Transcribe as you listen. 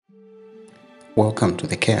Welcome to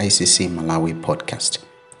the KICC Malawi podcast.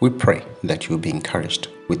 We pray that you'll be encouraged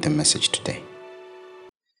with the message today.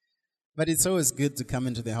 But it's always good to come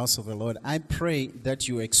into the house of the Lord. I pray that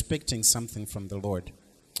you're expecting something from the Lord.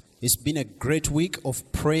 It's been a great week of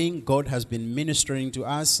praying. God has been ministering to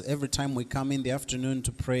us. Every time we come in the afternoon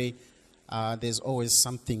to pray, there's always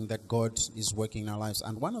something that God is working in our lives.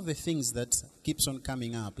 And one of the things that keeps on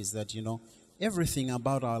coming up is that, everything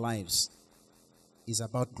about our lives is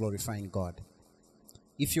about glorifying God.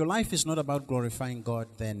 If your life is not about glorifying God,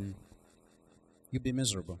 then you'll be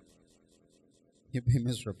miserable. You'll be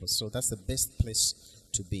miserable. So that's the best place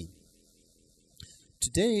to be.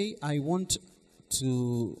 Today, I want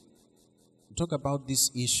to talk about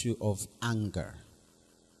this issue of anger.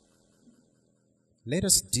 Let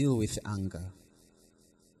us deal with anger.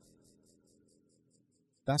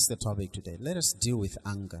 That's the topic today. Let us deal with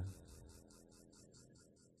anger.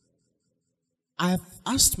 I've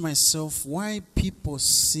asked myself why people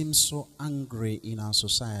seem so angry in our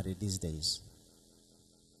society these days.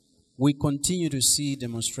 We continue to see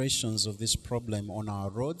demonstrations of this problem on our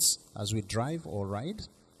roads as we drive or ride.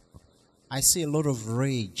 I see a lot of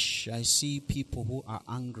rage. I see people who are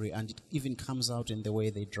angry, and it even comes out in the way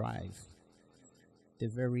they drive. They're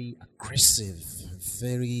very aggressive,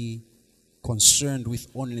 very concerned with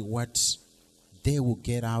only what they will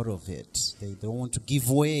get out of it. They don't want to give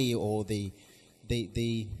way, or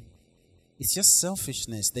it's just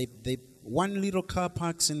selfishness. One little car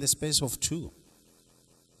parks in the space of two,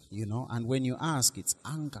 and when you ask, it's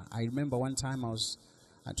anger. I remember one time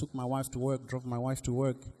I took my wife to work, drove my wife to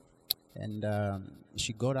work, and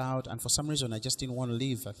she got out, and for some reason I just didn't want to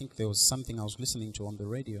leave. I think there was something I was listening to on the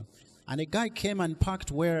radio, and a guy came and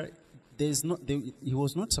parked where he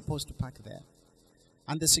was not supposed to park there.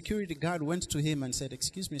 And the security guard went to him and said,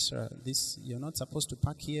 "Excuse me, sir, you're not supposed to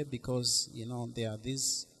park here because,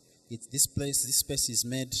 this space is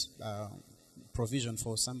made provision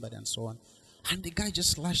for somebody," and so on. And the guy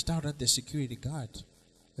just lashed out at the security guard.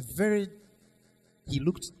 He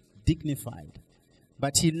looked dignified.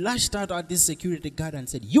 But he lashed out at this security guard and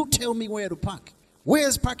said, "You tell me where to park.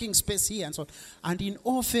 Where's parking space here?" And so on. And in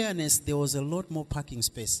all fairness, there was a lot more parking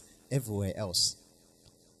space everywhere else.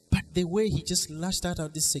 But the way he just lashed out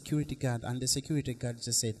at this security guard, and the security guard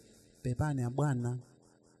just said, "Bebane abwana,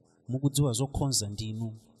 mukudziwa zokhonza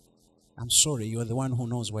ndinu. I'm sorry, you're the one who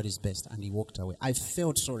knows what is best." And he walked away. I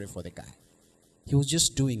felt sorry for the guy. He was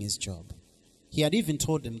just doing his job. He had even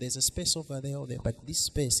told him, "There's a space over there, but this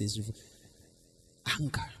space is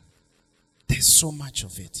anger." There's so much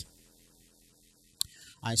of it.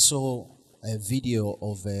 I saw a video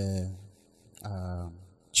of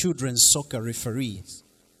children's soccer referees.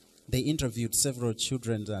 They interviewed several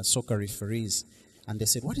children's soccer referees, and they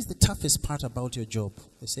said, "What is the toughest part about your job?"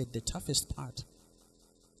 They said, "The toughest part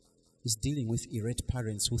is dealing with irate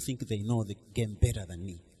parents who think they know the game better than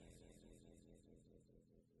me."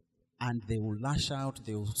 And they will lash out,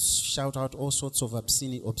 they will shout out all sorts of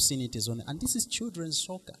obscenities on it. And this is children's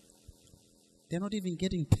soccer. They're not even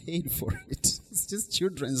getting paid for it. It's just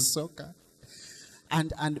children's soccer.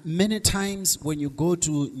 And many times when you go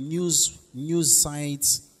to news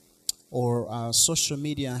sites or social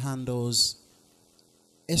media handles,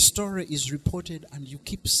 a story is reported and you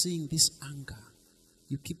keep seeing this anger.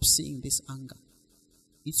 You keep seeing this anger.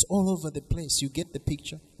 It's all over the place. You get the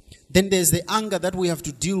picture. Then there's the anger that we have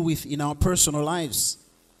to deal with in our personal lives.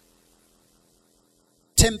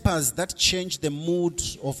 Tempers that change the mood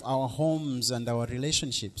of our homes and our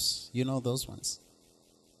relationships. You know those ones.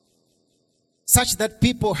 Such that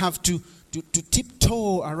people have to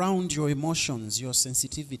tiptoe around your emotions, your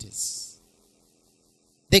sensitivities.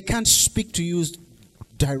 They can't speak to you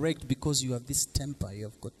direct because you have this temper, you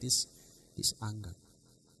have got this anger.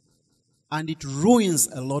 And it ruins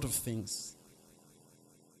a lot of things.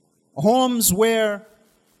 Homes where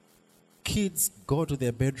kids go to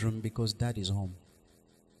their bedroom because dad is home.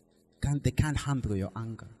 They can't handle your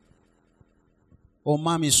anger. Or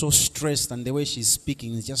mom is so stressed and the way she's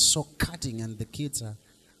speaking is just so cutting, and the kids are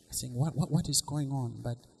saying, what is going on?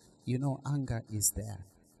 But anger is there.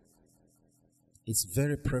 It's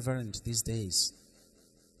very prevalent these days.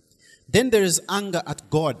 Then there is anger at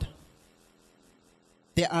God.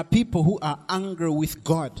 There are people who are angry with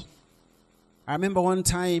God. I remember one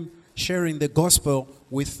time sharing the gospel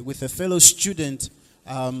with a fellow student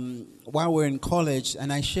while we're in college,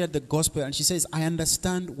 and I shared the gospel, and she says, "I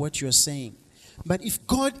understand what you're saying. But if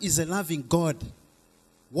God is a loving God,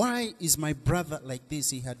 why is my brother like this?"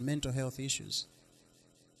 He had mental health issues.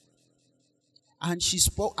 And she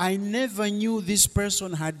spoke, "I never knew this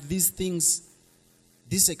person had these things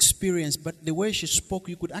this experience, but the way she spoke,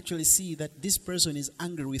 you could actually see that this person is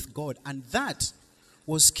angry with God, and that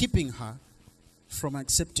was keeping her from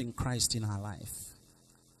accepting Christ in her life.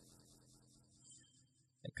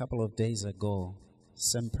 A couple of days ago,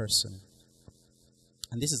 same person,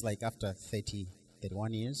 and this is like after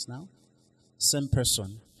 31 years now, same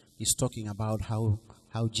person is talking about how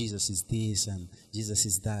Jesus is this and Jesus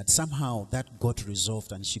is that. Somehow that got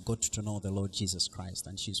resolved and she got to know the Lord Jesus Christ,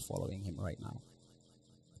 and she's following him right now.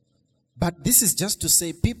 But this is just to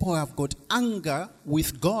say people have got anger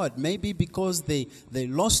with God, maybe because they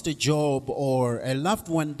lost a job or a loved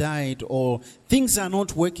one died or things are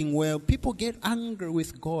not working well. People get angry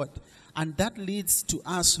with God, and that leads to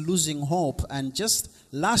us losing hope. And just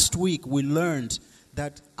last week we learned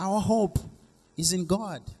that our hope is in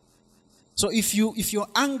God. So if you're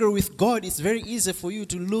angry with God, it's very easy for you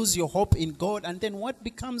to lose your hope in God, and then what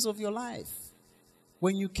becomes of your life?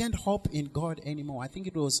 When you can't hope in God anymore. I think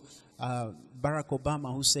it was Barack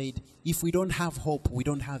Obama who said, if we don't have hope, we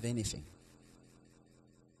don't have anything.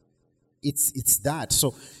 It's that.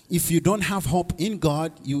 So if you don't have hope in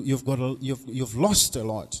God, you've lost a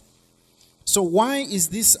lot. So why is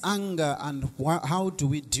this anger, and how do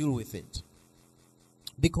we deal with it?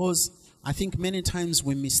 Because I think many times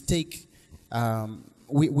we mistake,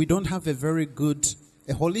 we don't have a very good,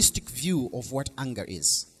 a holistic view of what anger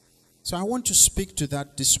is. So I want to speak to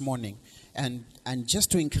that this morning and just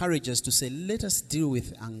to encourage us to say, let us deal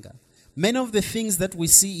with anger. Many of the things that we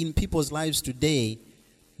see in people's lives today,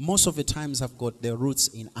 most of the times have got their roots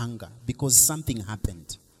in anger because something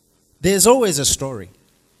happened. There's always a story.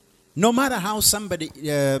 No matter how somebody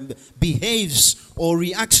behaves or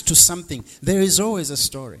reacts to something, there is always a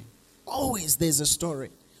story. Always there's a story.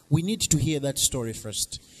 We need to hear that story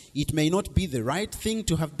first. It may not be the right thing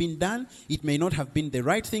to have been done. It may not have been the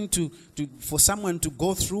right thing for someone to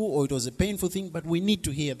go through, or it was a painful thing, but we need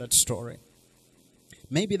to hear that story.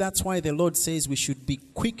 Maybe that's why the Lord says we should be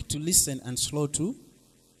quick to listen and slow to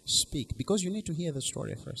speak, because you need to hear the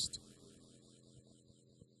story first.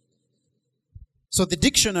 So the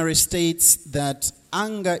dictionary states that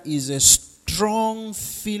anger is a strong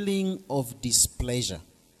feeling of displeasure,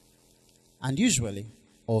 and usually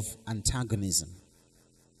of antagonism.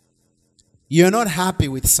 You're not happy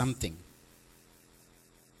with something.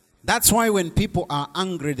 That's why when people are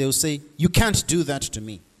angry, they'll say, you can't do that to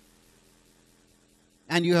me.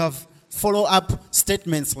 And you have follow-up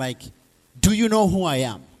statements like, do you know who I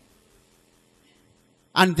am?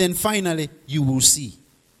 And then finally, you will see.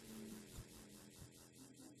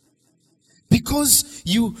 Because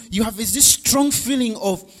you have this strong feeling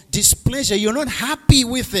of displeasure, you're not happy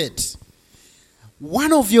with it.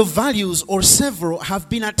 One of your values or several have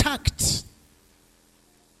been attacked.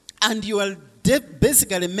 And you are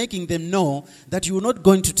basically making them know that you are not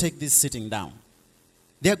going to take this sitting down.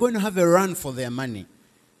 They are going to have a run for their money.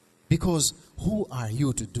 Because who are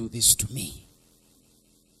you to do this to me?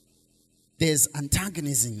 There's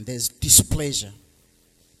antagonism, there's displeasure.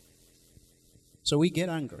 So we get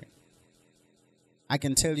angry. I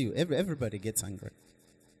can tell you, everybody gets angry.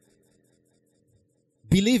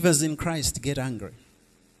 Believers in Christ get angry.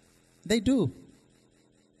 They do.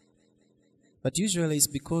 But usually it's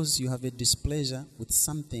because you have a displeasure with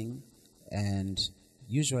something, and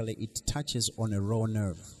usually it touches on a raw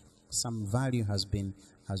nerve. Some value has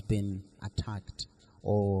been attacked,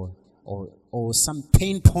 or some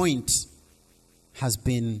pain point has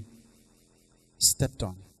been stepped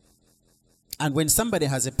on. And when somebody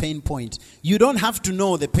has a pain point, you don't have to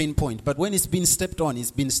know the pain point, but when it's been stepped on,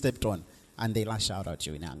 and they lash out at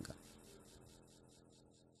you in anger.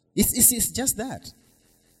 It's just that.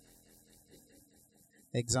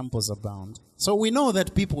 Examples abound. So we know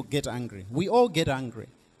that people get angry. We all get angry.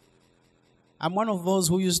 I'm one of those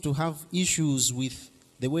who used to have issues with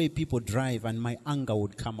the way people drive, and my anger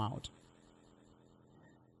would come out.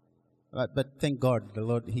 But thank God, the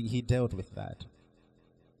Lord, He dealt with that.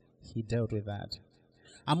 He dealt with that.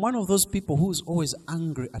 I'm one of those people who's always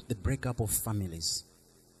angry at the breakup of families.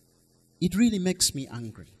 It really makes me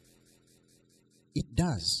angry. It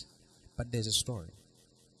does. But there's a story.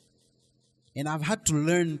 And I've had to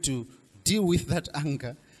learn to deal with that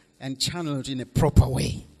anger and channel it in a proper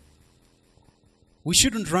way. We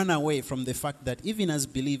shouldn't run away from the fact that even as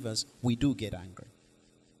believers, we do get angry.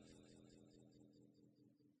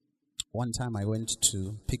 One time I went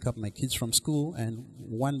to pick up my kids from school, and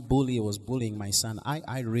one bully was bullying my son.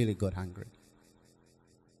 I really got angry.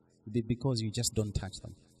 Because you just don't touch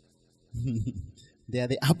them. They are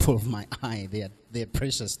the apple of my eye. They are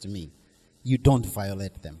precious to me. You don't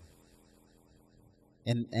violate them.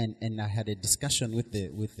 And I had a discussion with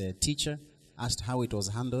the teacher, asked how it was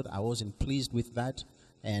handled. I wasn't pleased with that.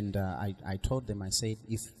 And I told them, I said,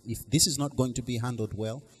 if this is not going to be handled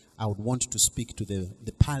well, I would want to speak to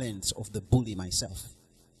the parents of the bully myself.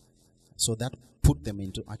 So that put them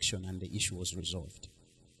into action and the issue was resolved.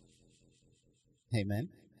 Amen.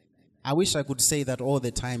 I wish I could say that all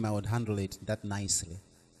the time I would handle it that nicely.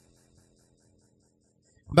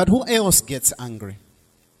 But who else gets angry?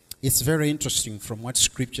 It's very interesting from what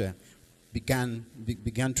Scripture began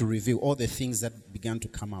to reveal, all the things that began to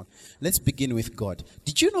come out. Let's begin with God.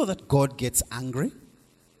 Did you know that God gets angry?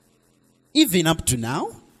 Even up to now?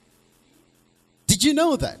 Did you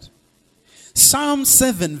know that? Psalm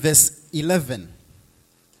 7 verse 11.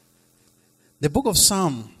 The book of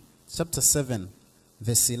Psalm chapter 7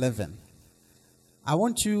 verse 11. I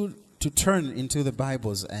want you to turn into the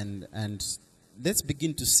Bibles and let's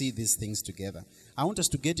begin to see these things together. I want us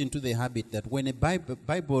to get into the habit that when a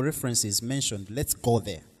Bible reference is mentioned, let's go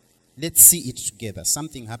there. Let's see it together.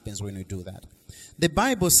 Something happens when we do that. The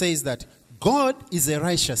Bible says that God is a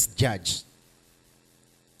righteous judge.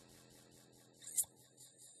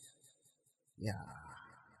 Yeah.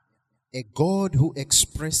 A God who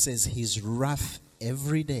expresses his wrath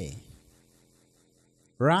every day.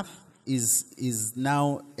 Wrath is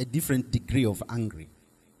now a different degree of angry.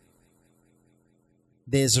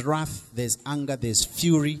 There's wrath, there's anger, there's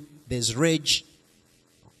fury, there's rage.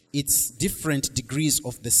 It's different degrees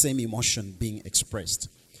of the same emotion being expressed.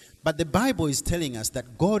 But the Bible is telling us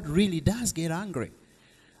that God really does get angry.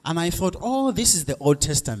 And I thought, oh, this is the Old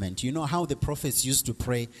Testament. You know how the prophets used to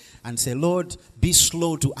pray and say, Lord, be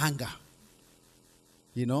slow to anger.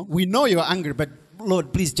 You know, we know you're angry, but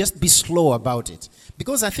Lord, please just be slow about it.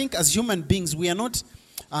 Because I think as human beings, we are not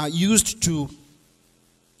used to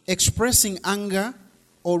expressing anger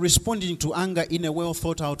or responding to anger in a well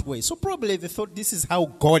thought out way. So probably they thought this is how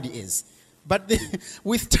God is. But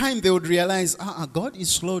with time they would realize, God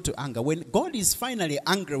is slow to anger. When God is finally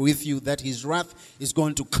angry with you that his wrath is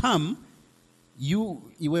going to come, you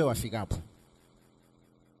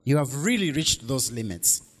have really reached those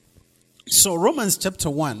limits. So Romans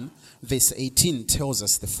chapter 1 verse 18 tells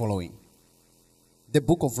us the following. The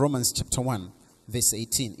book of Romans chapter 1 verse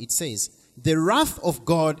 18, it says, the wrath of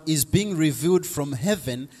God is being revealed from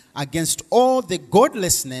heaven against all the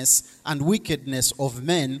godlessness and wickedness of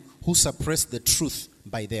men who suppress the truth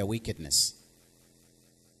by their wickedness.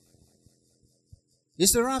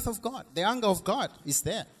 It's the wrath of God. The anger of God is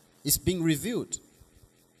there. It's being revealed.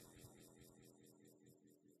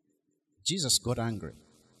 Jesus got angry.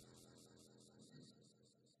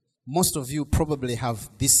 Most of you probably have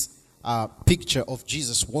this picture of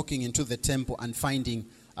Jesus walking into the temple and finding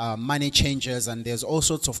money changers, and there's all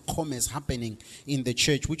sorts of commerce happening in the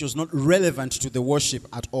church which was not relevant to the worship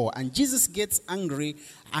at all. And Jesus gets angry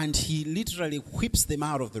and he literally whips them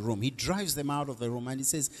out of the room. He drives them out of the room and he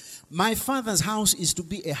says, my Father's house is to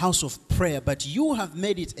be a house of prayer, but you have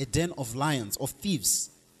made it a den of lions, of thieves.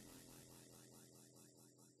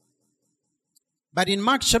 But in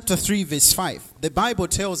Mark chapter 3 verse 5, the Bible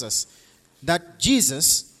tells us that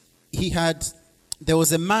Jesus, there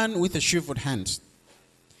was a man with a shriveled hand.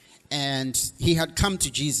 And he had come to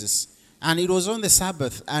Jesus. And it was on the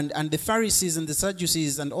Sabbath. And the Pharisees and the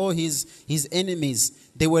Sadducees and all his enemies,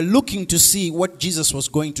 they were looking to see what Jesus was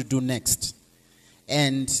going to do next.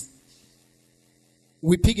 And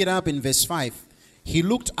we pick it up in verse 5. He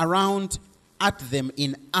looked around at them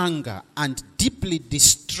in anger and deeply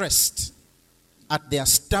distressed at their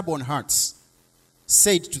stubborn hearts,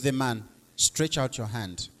 said to the man, stretch out your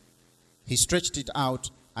hand. He stretched it out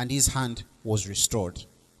and his hand was restored.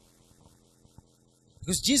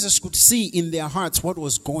 Because Jesus could see in their hearts what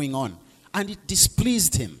was going on. And it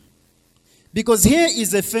displeased him. Because here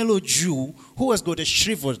is a fellow Jew who has got a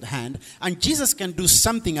shriveled hand. And Jesus can do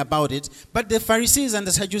something about it. But the Pharisees and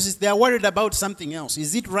the Sadducees, they are worried about something else.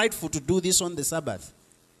 Is it rightful to do this on the Sabbath?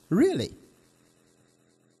 Really?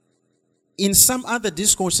 In some other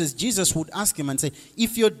discourses, Jesus would ask him and say,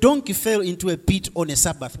 if your donkey fell into a pit on a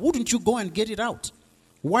Sabbath, wouldn't you go and get it out?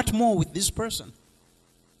 What more with this person?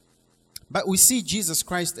 But we see Jesus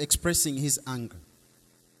Christ expressing his anger.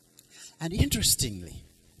 And interestingly,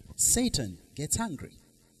 Satan gets angry.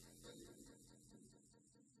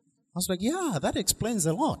 I was like, yeah, that explains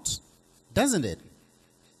a lot, doesn't it?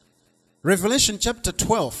 Revelation chapter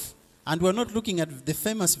 12, and we're not looking at the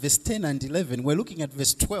famous verse 10 and 11, we're looking at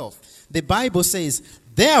verse 12. The Bible says,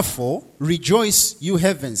 therefore rejoice, you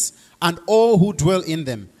heavens, and all who dwell in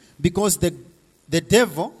them, because the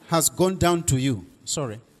devil has gone down to you.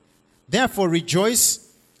 Therefore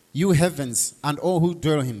rejoice, you heavens, and all who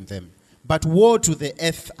dwell in them. But woe to the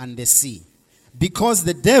earth and the sea, because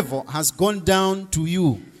the devil has gone down to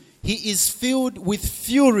you. He is filled with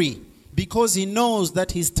fury because he knows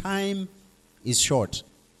that his time is short.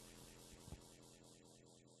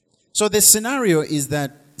 So the scenario is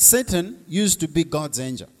that Satan used to be God's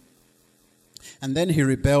angel. And then he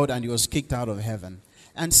rebelled and he was kicked out of heaven.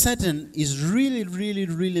 And Satan is really, really,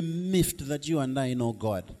 really miffed that you and I know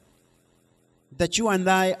God. That you and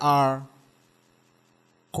I are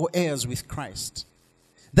co-heirs with Christ.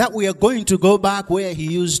 That we are going to go back where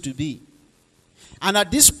he used to be. And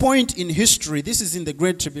at this point in history, this is in the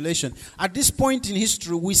Great Tribulation, at this point in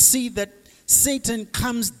history, we see that Satan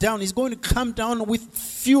comes down. He's going to come down with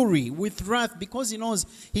fury, with wrath, because he knows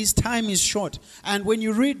his time is short. And when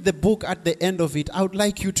you read the book at the end of it, I would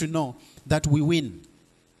like you to know that we win.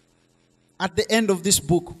 At the end of this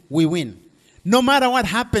book, we win. No matter what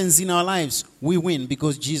happens in our lives, we win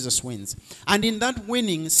because Jesus wins. And in that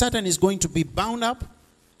winning, Satan is going to be bound up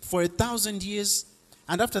for 1,000 years.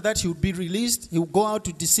 And after that, he will be released. He will go out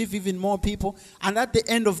to deceive even more people. And at the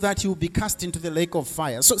end of that, he will be cast into the lake of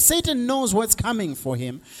fire. So Satan knows what's coming for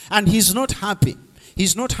him. And he's not happy.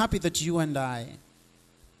 He's not happy that you and I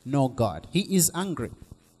know God. He is angry.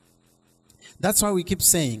 That's why we keep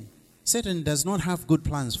saying, Satan does not have good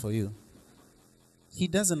plans for you. He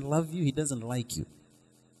doesn't love you. He doesn't like you.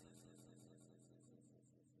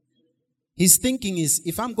 His thinking is,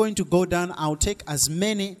 if I'm going to go down, I'll take as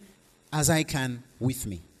many as I can with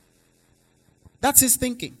me. That's his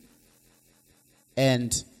thinking.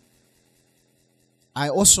 And I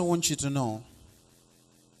also want you to know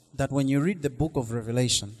that when you read the book of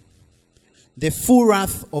Revelation, the full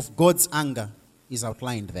wrath of God's anger is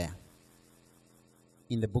outlined there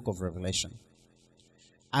in the book of Revelation.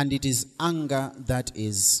 And it is anger that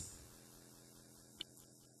is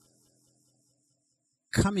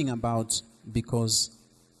coming about because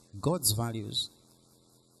God's values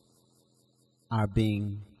are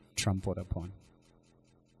being trampled upon.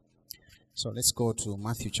 So let's go to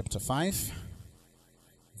Matthew chapter 5,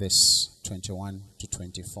 verse 21 to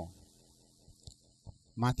 24.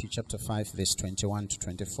 Matthew chapter 5, verse 21 to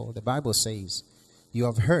 24. The Bible says, "You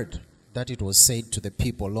have heard that it was said to the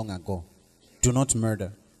people long ago, 'Do not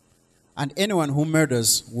murder. And anyone who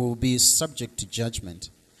murders will be subject to judgment.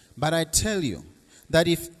 But I tell you that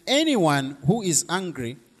if anyone who is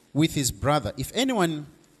angry with his brother,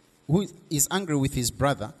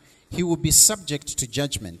 he will be subject to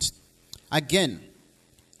judgment. Again,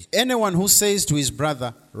 anyone who says to his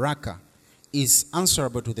brother, Raka, is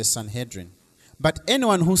answerable to the Sanhedrin. But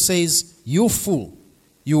anyone who says, you fool,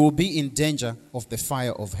 you will be in danger of the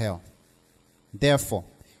fire of hell. Therefore,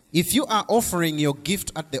 if you are offering your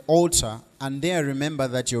gift at the altar and there remember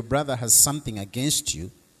that your brother has something against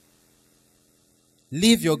you,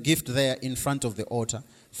 leave your gift there in front of the altar.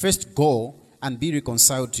 First go and be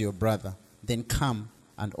reconciled to your brother. Then come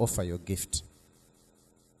and offer your gift."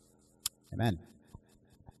 Amen.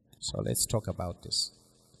 So let's talk about this.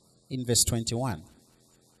 In verse 21,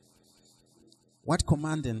 what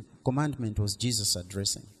commandment was Jesus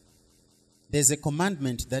addressing? There's a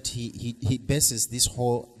commandment that he bases this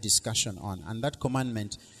whole discussion on. And that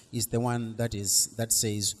commandment is the one that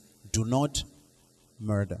says, do not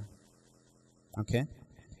murder. Okay?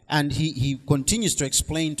 And he continues to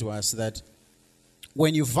explain to us that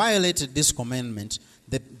when you violated this commandment,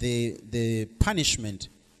 the punishment,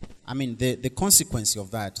 the consequence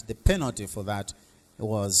of that, the penalty for that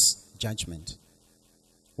was judgment.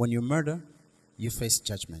 When you murder, you face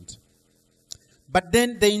judgment. But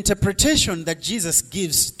then the interpretation that Jesus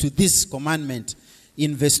gives to this commandment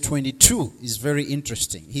in verse 22 is very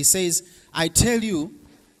interesting. He says, I tell you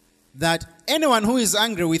that anyone who is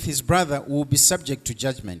angry with his brother will be subject to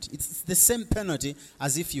judgment. It's the same penalty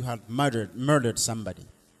as if you had murdered somebody.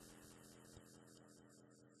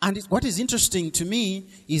 And what is interesting to me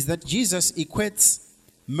is that Jesus equates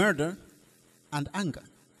murder and anger.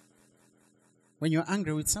 When you're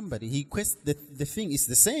angry with somebody, he equates the thing is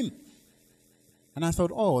the same. And I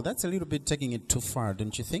thought, that's a little bit taking it too far,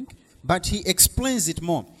 don't you think? But he explains it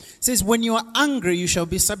more. He says, when you are angry, you shall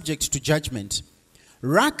be subject to judgment.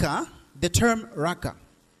 Raka, the term Raka,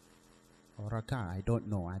 or Raka, I don't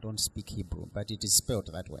know, I don't speak Hebrew, but it is spelled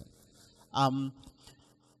that way.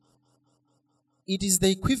 It is the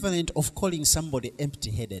equivalent of calling somebody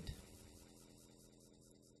empty-headed.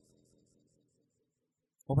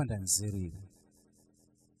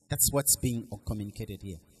 That's what's being communicated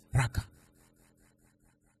here. Raka.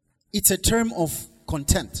 It's a term of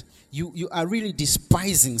contempt. You are really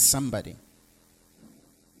despising somebody.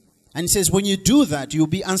 And he says, when you do that, you'll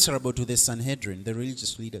be answerable to the Sanhedrin, the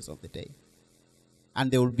religious leaders of the day. And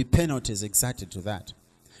there will be penalties exacted to that.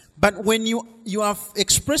 But when you are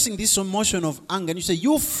expressing this emotion of anger, and you say,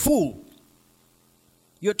 you fool,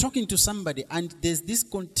 You're talking to somebody and there's this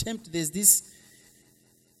contempt, there's this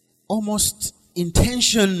almost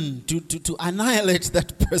intention to annihilate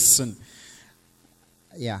that person.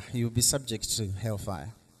 Yeah, you'll be subject to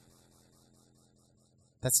hellfire.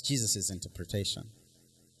 That's Jesus' interpretation.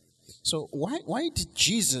 So why did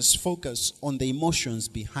Jesus focus on the emotions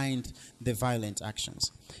behind the violent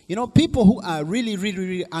actions? You know, people who are really, really,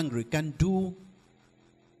 really angry can do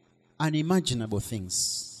unimaginable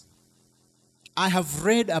things. I have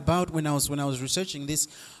read about, when I was researching this,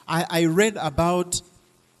 I read about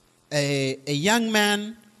a young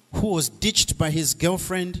man who was ditched by his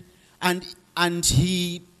girlfriend, and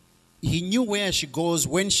he knew where she goes,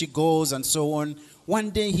 when she goes, and so on.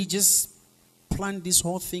 One day he just planned this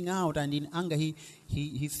whole thing out, and in anger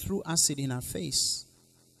he threw acid in her face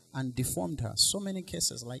and deformed her. So many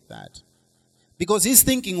cases like that. Because his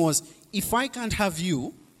thinking was, if I can't have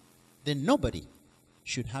you, then nobody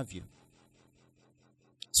should have you.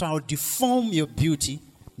 So I'll deform your beauty.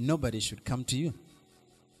 Nobody should come to you.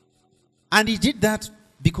 And he did that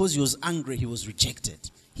because he was angry. He was rejected.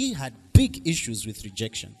 He had big issues with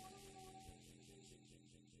rejection.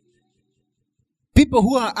 People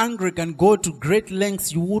who are angry can go to great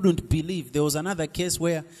lengths you wouldn't believe. There was another case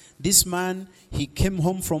where this man, he came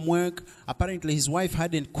home from work. Apparently his wife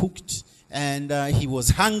hadn't cooked, and he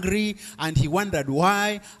was hungry, and he wondered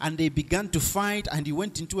why, and they began to fight, and he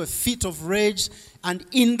went into a fit of rage, and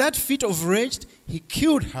in that fit of rage, he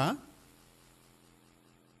killed her.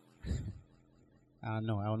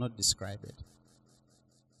 No, I will not describe it.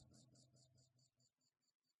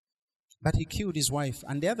 But he killed his wife.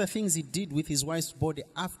 And the other things he did with his wife's body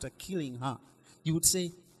after killing her, you would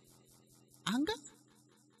say, anger?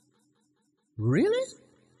 Really?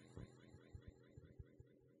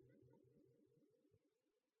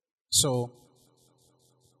 So,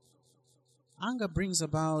 anger brings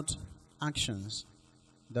about actions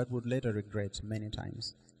that would later regret many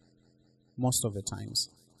times. Most of the times.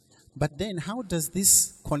 But then how does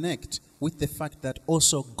this connect with the fact that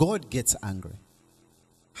also God gets angry?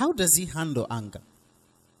 How does he handle anger?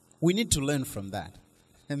 We need to learn from that.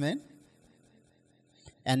 Amen?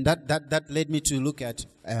 And that led me to look at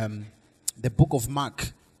the book of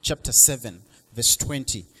Mark, chapter 7, verse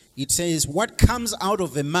 20. It says, what comes out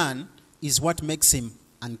of a man is what makes him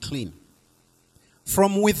unclean.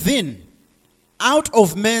 From within, out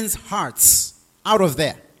of men's hearts, out of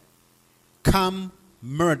there, come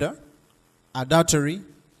murder, adultery,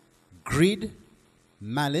 greed,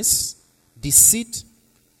 malice, deceit,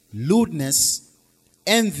 lewdness,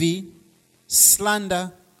 envy,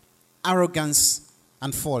 slander, arrogance,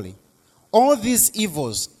 and folly. All these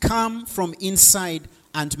evils come from inside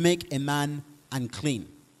and make a man unclean.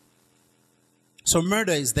 So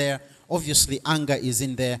murder is there. Obviously, anger is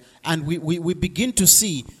in there. And we begin to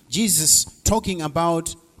see Jesus talking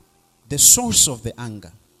about the source of the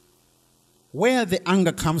anger. Where the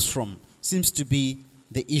anger comes from seems to be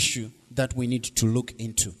the issue that we need to look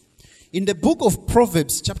into. In the book of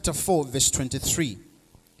Proverbs, chapter 4, verse 23,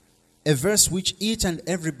 a verse which each and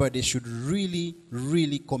everybody should really,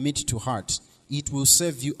 really commit to heart. It will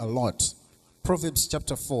serve you a lot. Proverbs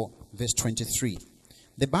chapter 4, verse 23.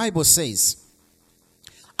 The Bible says,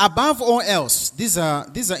 above all else, these are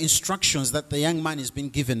instructions that the young man is being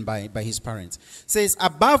given by his parents. It says,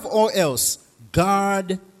 above all else,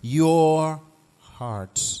 guard your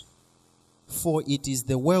heart, for it is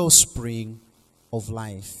the wellspring of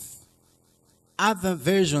life. Other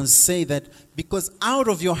versions say that because out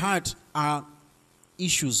of your heart are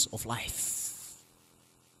issues of life.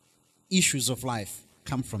 Issues of life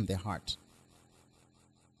come from the heart.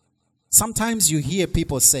 Sometimes you hear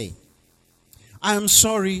people say, I am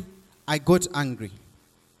sorry, I got angry.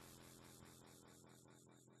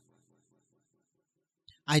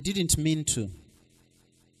 I didn't mean to.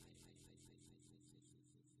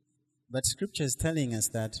 But Scripture is telling us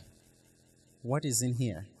that what is in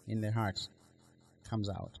here, in the heart, comes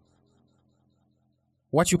out.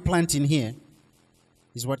 What you plant in here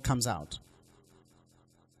is what comes out.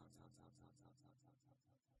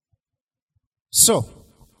 So,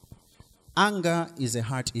 anger is a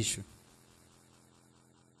heart issue.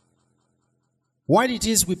 What it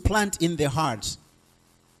is we plant in the heart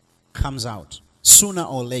comes out sooner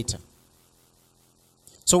or later.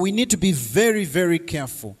 So we need to be very, very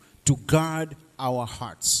careful to guard our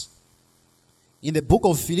hearts. In the book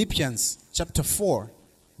of Philippians, chapter 4,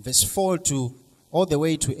 verse 4 to all the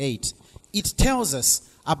way to 8, it tells us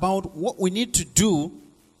about what we need to do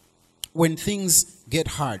when things get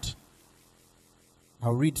hard.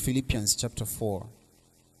 I'll read Philippians chapter 4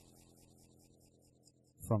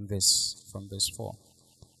 from verse 4.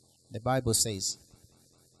 The Bible says,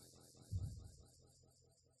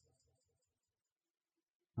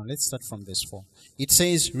 Now let's start from verse 4. It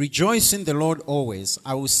says, rejoice in the Lord always.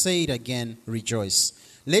 I will say it again, rejoice.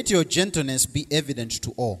 Let your gentleness be evident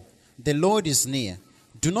to all. The Lord is near.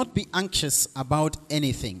 Do not be anxious about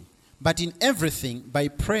anything, but in everything, by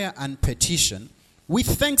prayer and petition, with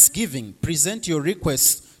thanksgiving, present your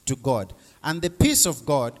requests to God. And the peace of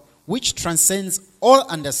God, which transcends all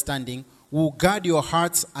understanding, will guard your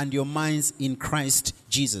hearts and your minds in Christ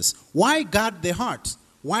Jesus. Why guard the heart?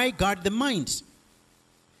 Why guard the mind?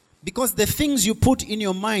 Because the things you put in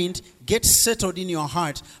your mind get settled in your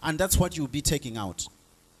heart, and that's what you'll be taking out.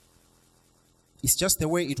 It's just the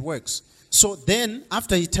way it works. So then,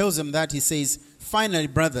 after he tells them that, he says, finally,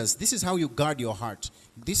 brothers, this is how you guard your heart.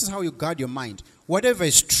 This is how you guard your mind. Whatever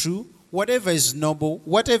is true, whatever is noble,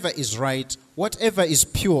 whatever is right, whatever is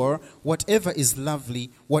pure, whatever is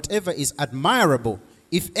lovely, whatever is admirable,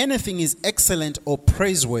 if anything is excellent or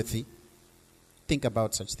praiseworthy, think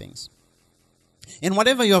about such things. And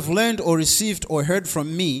whatever you have learned or received or heard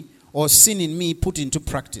from me or seen in me, put into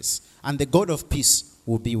practice, and the God of peace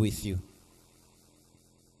will be with you.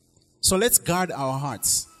 So let's guard our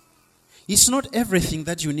hearts. It's not everything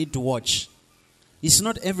that you need to watch. It's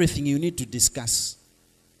not everything you need to discuss.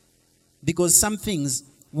 Because some things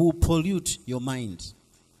will pollute your mind.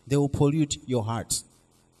 They will pollute your heart.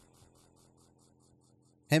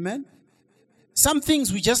 Amen? Some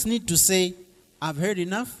things we just need to say, I've heard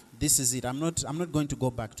enough. This is it. I'm not going to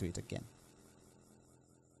go back to it again.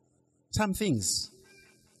 Some things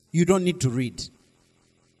you don't need to read.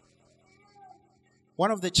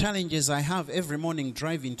 One of the challenges I have every morning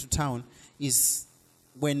driving to town is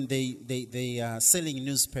when they are selling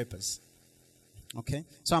newspapers. Okay?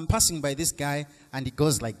 So I'm passing by this guy and it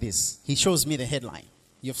goes like this. He shows me the headline.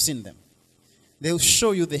 You've seen them. They'll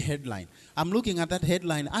show you the headline. I'm looking at that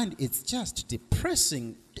headline and it's just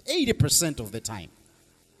depressing 80% of the time.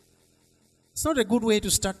 It's not a good way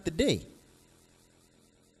to start the day.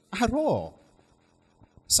 At all.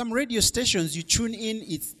 Some radio stations you tune in,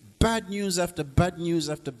 it's bad news after bad news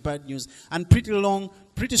after bad news. And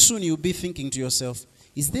pretty soon you'll be thinking to yourself,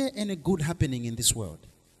 is there any good happening in this world?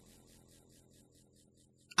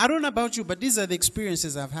 I don't know about you, but these are the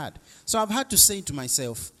experiences I've had. So I've had to say to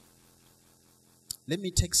myself, let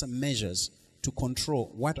me take some measures to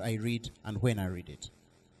control what I read and when I read it.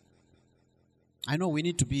 I know we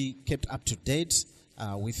need to be kept up to date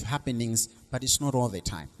with happenings, but it's not all the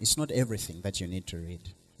time. It's not everything that you need to read.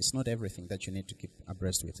 It's not everything that you need to keep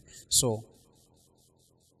abreast with. So,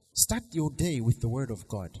 start your day with the Word of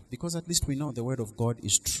God, because at least we know the Word of God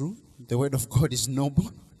is true, the Word of God is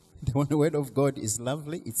noble, the Word of God is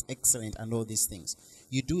lovely, it's excellent, and all these things.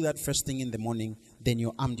 You do that first thing in the morning, then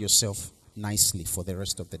you armed yourself nicely for the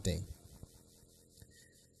rest of the day.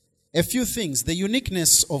 A few things. The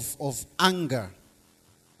uniqueness of anger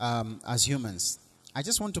as humans. I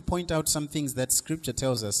just want to point out some things that Scripture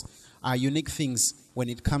tells us are unique things when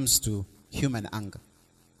it comes to human anger.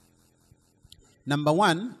 Number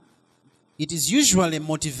one, it is usually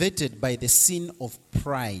motivated by the sin of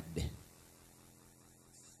pride.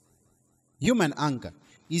 Human anger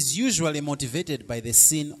is usually motivated by the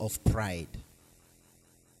sin of pride.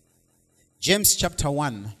 James chapter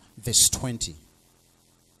 1, verse 20.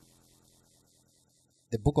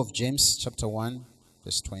 The book of James chapter 1,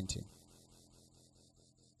 verse 20.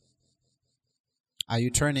 Are you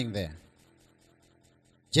turning there?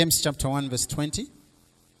 James chapter 1, verse 20.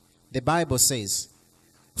 The Bible says,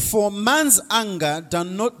 for man's anger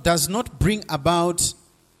does not bring about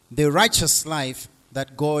the righteous life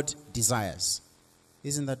that God desires.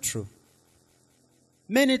 Isn't that true?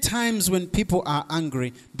 Many times when people are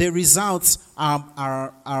angry, the results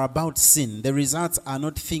are about sin. The results are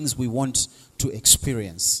not things we want to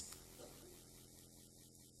experience.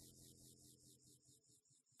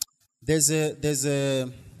 There's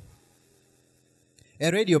a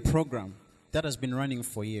radio program that has been running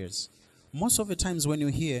for years. Most of the times when you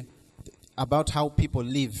hear about how people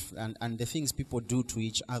live and the things people do to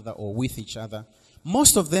each other or with each other,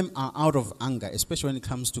 most of them are out of anger, especially when it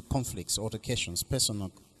comes to conflicts, altercations,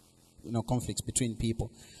 personal conflicts between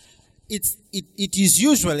people. It is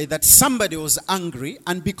usually that somebody was angry,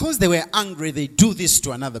 and because they were angry, they do this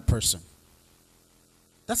to another person.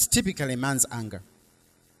 That's typically man's anger.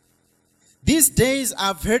 These days,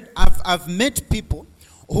 I've met people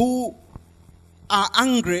who are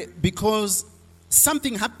angry because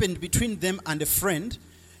something happened between them and a friend,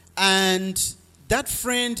 and that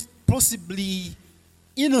friend possibly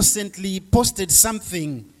innocently posted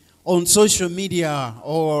something on social media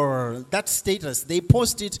or that status. They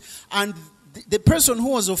post it, and the person who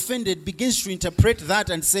was offended begins to interpret that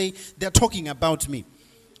and say, they're talking about me.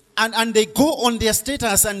 And they go on their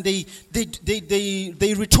status and they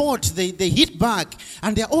retort, they hit back,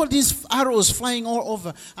 and there are all these arrows flying all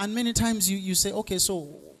over. And many times you say, okay, so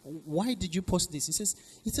why did you post this? He says,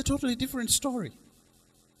 it's a totally different story.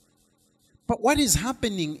 But what is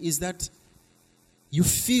happening is that you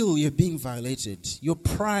feel you're being violated. Your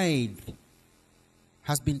pride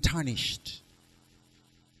has been tarnished.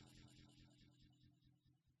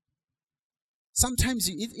 Sometimes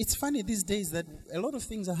it's funny these days that a lot of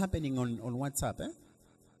things are happening on WhatsApp.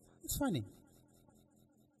 It's funny.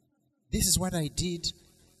 This is what I did.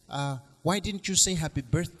 Why didn't you say happy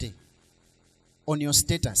birthday on your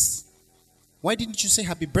status? Why didn't you say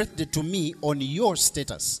happy birthday to me on your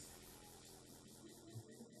status?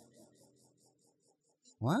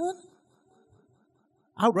 What?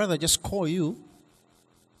 I'd rather just call you.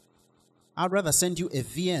 I'd rather send you a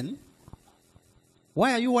VN.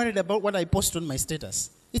 Why are you worried about what I post on my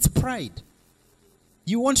status? It's pride.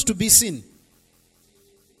 You want to be seen.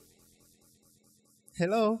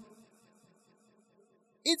 Hello?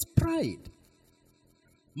 It's pride.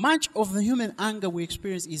 Much of the human anger we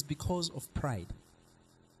experience is because of pride.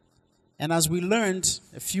 And as we learned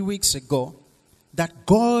a few weeks ago, that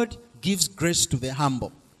God gives grace to the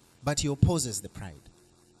humble, but he opposes the pride.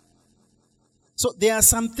 So there are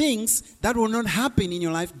some things that will not happen in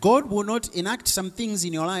your life. God will not enact some things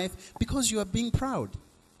in your life because you are being proud.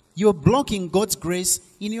 You are blocking God's grace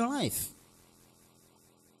in your life.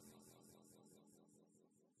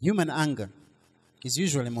 Human anger is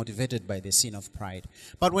usually motivated by the sin of pride.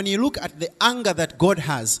 But when you look at the anger that God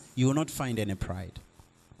has, you will not find any pride.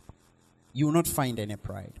 You will not find any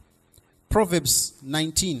pride. Proverbs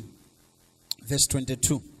 19, verse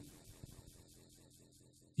 22.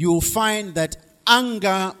 You will find that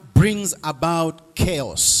anger brings about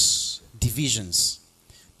chaos, divisions.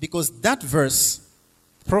 Because that verse,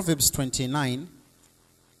 Proverbs 29,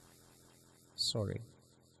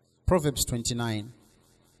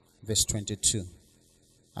 verse 22.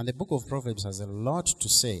 And the book of Proverbs has a lot to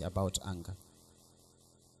say about anger.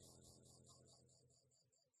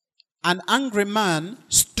 An angry man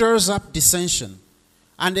stirs up dissension,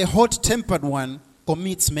 and a hot-tempered one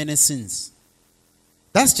commits many sins.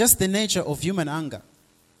 That's just the nature of human anger.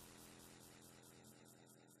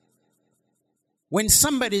 When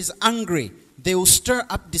somebody is angry, they will stir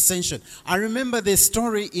up dissension. I remember the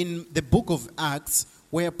story in the book of Acts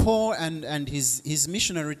where Paul and his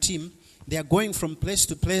missionary team, they are going from place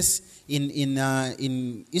to place in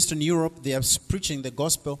Eastern Europe. They are preaching the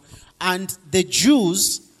gospel. And the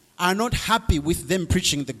Jews are not happy with them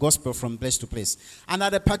preaching the gospel from place to place. And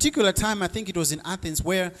at a particular time, I think it was in Athens,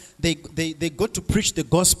 where they got to preach the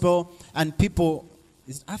gospel, and people,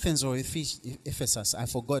 is Athens or Ephesus? I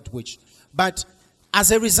forgot which. But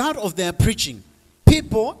as a result of their preaching,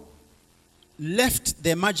 people left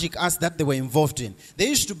their magic arts that they were involved in. They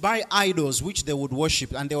used to buy idols which they would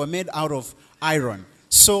worship, and they were made out of iron.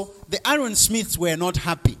 So the ironsmiths were not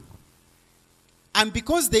happy. And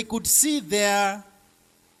because they could see their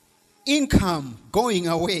income going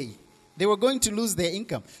away, they were going to lose their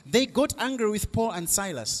income, they got angry with Paul and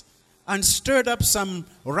Silas and stirred up some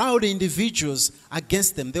rowdy individuals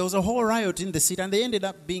against them. There was a whole riot in the city, and they ended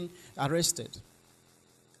up being arrested.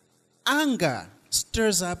 Anger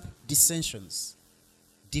stirs up dissensions,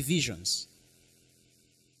 divisions.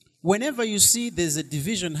 Whenever you see there's a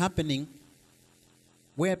division happening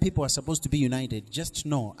where people are supposed to be united, just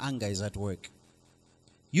know anger is at work.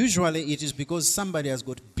 Usually it is because somebody has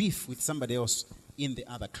got beef with somebody else in the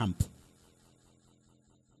other camp.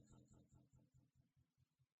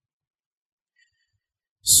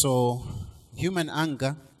 So, human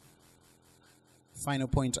anger, final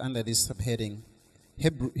point under this subheading,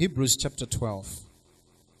 Hebrews chapter 12.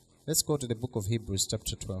 Let's go to the book of Hebrews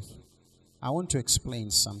chapter 12. I want to explain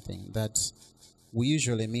something that we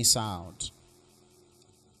usually miss out.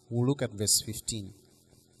 We'll look at verse 15,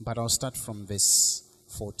 but I'll start from verse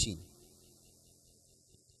 14.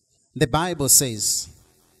 The Bible says,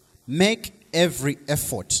 "Make every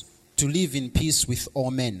effort to live in peace with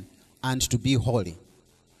all men and to be holy.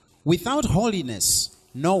 Without holiness,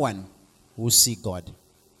 no one will see God."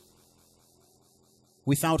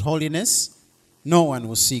 Without holiness, no one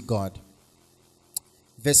will see God.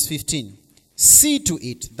 Verse 15. "See to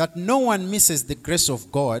it that no one misses the grace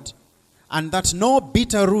of God, and that no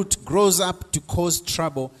bitter root grows up to cause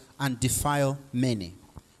trouble and defile many."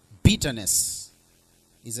 Bitterness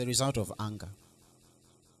is a result of anger,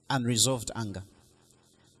 unresolved anger.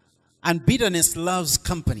 And bitterness loves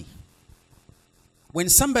company. When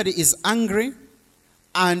somebody is angry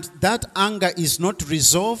and that anger is not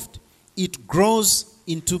resolved, it grows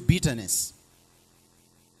into bitterness.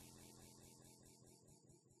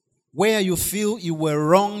 where you feel you were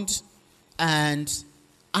wronged and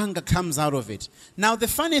anger comes out of it. Now, the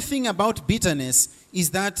funny thing about bitterness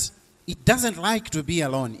is that it doesn't like to be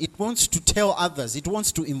alone. It wants to tell others. It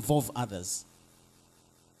wants to involve others.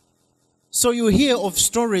 So you hear of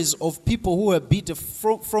stories of people who were bitter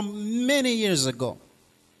from many years ago.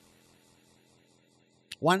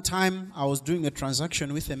 One time, I was doing a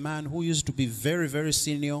transaction with a man who used to be very, very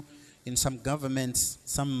senior in some government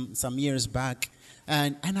some years back.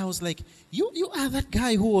 And I was like, you are that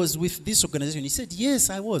guy who was with this organization? He said, yes,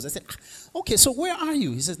 I was. I said, okay, so where are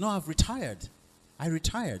you? He said, no, I've retired. I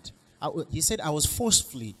retired. He said, I was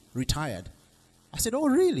forcefully retired. I said, oh,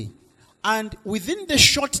 really? And within the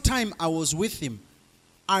short time I was with him,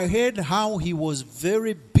 I heard how he was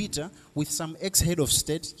very bitter with some ex-head of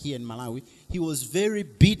state here in Malawi. He was very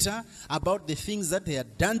bitter about the things that they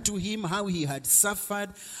had done to him, how he had suffered.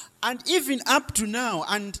 And even up to now,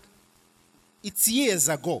 and it's years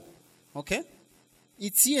ago, okay?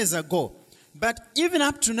 It's years ago. But even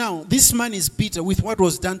up to now, this man is bitter with what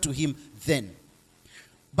was done to him then.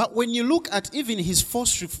 But when you look at even his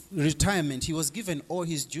forced retirement, he was given all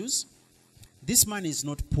his dues. This man is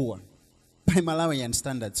not poor by Malawian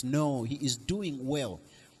standards. No, he is doing well.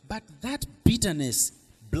 But that bitterness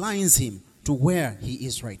blinds him to where he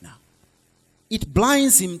is right now. It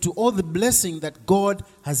blinds him to all the blessing that God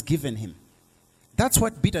has given him. That's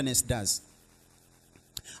what bitterness does.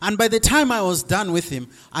 And by the time I was done with him,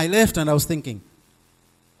 I left and I was thinking,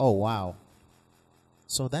 oh, wow.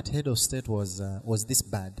 So that head of state was this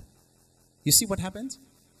bad. You see what happens?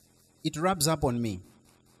 It rubs up on me.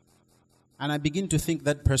 And I begin to think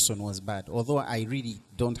that person was bad, although I really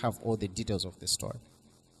don't have all the details of the story.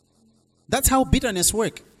 That's how bitterness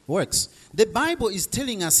works. The Bible is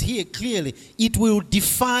telling us here clearly, it will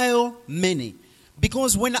defile many.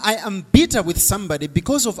 Because when I am bitter with somebody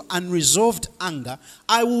because of unresolved anger,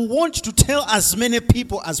 I will want to tell as many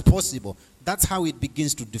people as possible. That's how it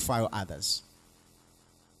begins to defile others.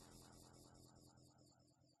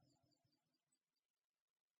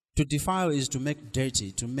 To defile is to make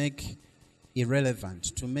dirty, to make irrelevant,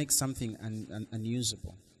 to make something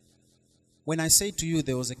unusable. When I say to you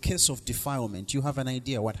there was a case of defilement, you have an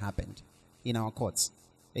idea what happened in our courts.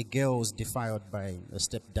 A girl was defiled by a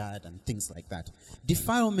stepdad and things like that.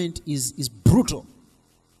 Defilement is brutal.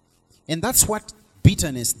 And that's what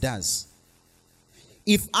bitterness does.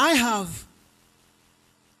 If I have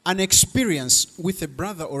an experience with a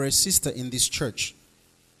brother or a sister in this church,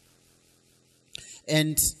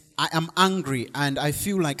 and I am angry and I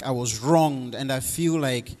feel like I was wronged and I feel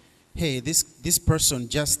like, hey, this person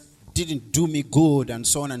just didn't do me good and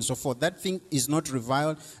so on and so forth. That thing is not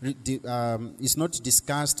reviled, is not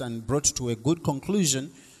discussed and brought to a good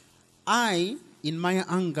conclusion. I, in my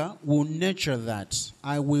anger, will nurture that.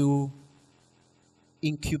 I will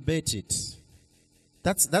incubate it.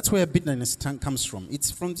 That's where bitterness comes from.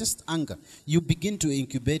 It's from just anger. You begin to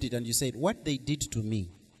incubate it and you say, what they did to me.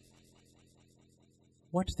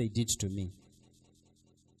 What they did to me.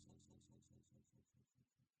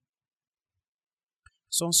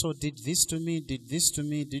 So did this to me, did this to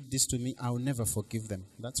me, did this to me. I'll never forgive them.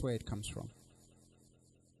 That's where it comes from.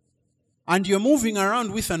 And you're moving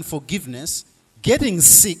around with unforgiveness, getting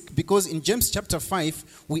sick, because in James chapter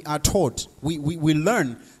 5, we are taught, we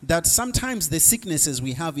learn that sometimes the sicknesses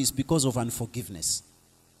we have is because of unforgiveness.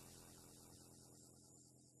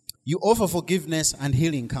 You offer forgiveness and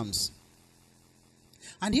healing comes.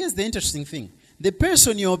 And here's the interesting thing. The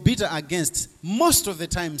person you're bitter against, most of the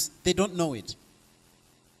times, they don't know it.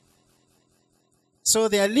 So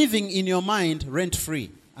they are living in your mind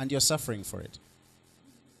rent-free, and you're suffering for it.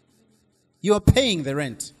 You are paying the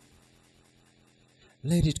rent.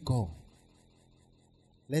 Let it go.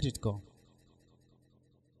 Let it go.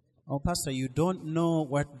 Oh, Pastor, you don't know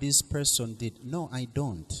what this person did. No, I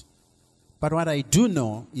don't. But what I do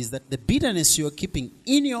know is that the bitterness you're keeping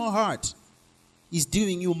in your heart is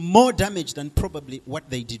doing you more damage than probably what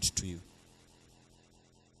they did to you.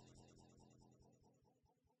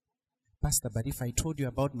 Pastor, but if I told you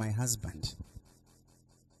about my husband,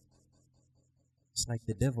 it's like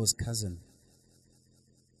the devil's cousin.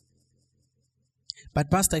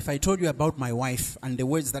 But Pastor, if I told you about my wife and the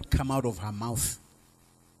words that come out of her mouth,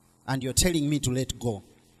 and you're telling me to let go,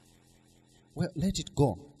 well, let it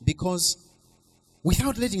go. Because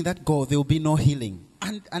without letting that go, there will be no healing.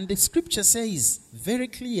 And the scripture says very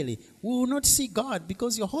clearly, we will not see God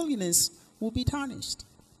because your holiness will be tarnished.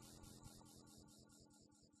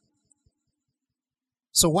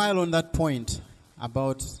 So while on that point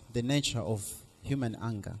about the nature of human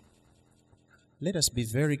anger, let us be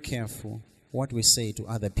very careful what we say to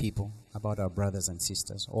other people about our brothers and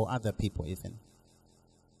sisters, or other people even.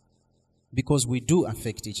 Because we do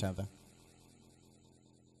affect each other.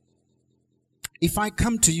 If I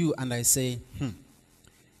come to you and I say,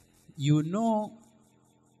 you know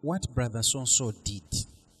what brother so-and-so did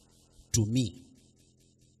to me?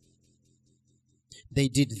 They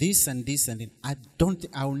did this and this and it.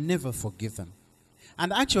 I'll never forgive them.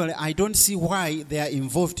 And actually, I don't see why they are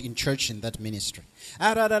involved in church in that ministry.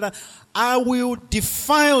 I will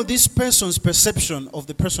defile this person's perception of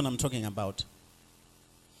the person I'm talking about.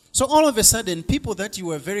 So all of a sudden, people that you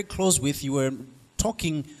were very close with, you were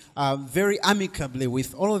talking very amicably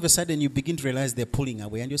with, all of a sudden you begin to realize they're pulling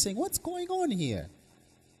away. And you're saying, what's going on here?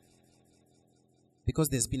 Because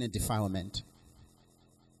there's been a defilement.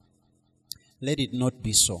 Let it not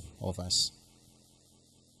be so of us.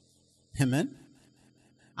 Amen?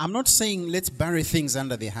 I'm not saying let's bury things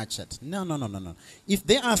under the hatchet. No. If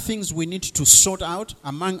there are things we need to sort out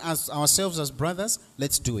among us, ourselves as brothers,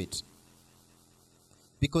 let's do it.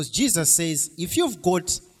 Because Jesus says, if you've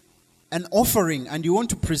got an offering and you want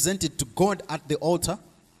to present it to God at the altar,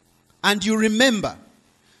 and you remember,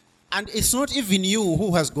 and it's not even you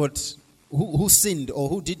who has got, who sinned or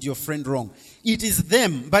who did your friend wrong. It is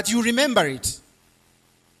them, but you remember it.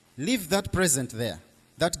 Leave that present there,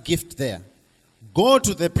 that gift there. Go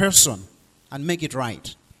to the person and make it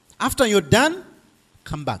right. After you're done,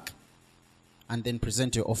 come back and then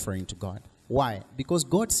present your offering to God. Why? Because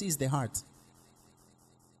God sees the heart.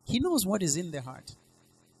 He knows what is in the heart.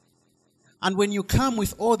 And when you come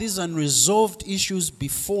with all these unresolved issues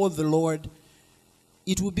before the Lord,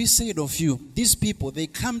 it will be said of you, these people,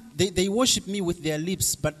 they worship me with their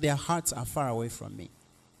lips, but their hearts are far away from me.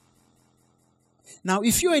 Now,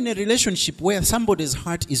 if you're in a relationship where somebody's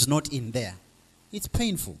heart is not in there, it's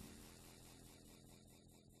painful.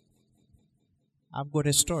 I've got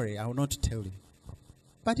a story I will not tell you.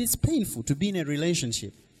 But it's painful to be in a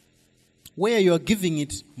relationship where you're giving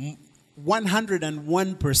it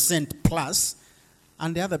 101% plus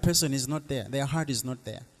and the other person is not there. Their heart is not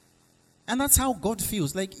there. And that's how God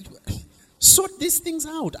feels. Like, sort these things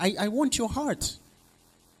out. I want your heart.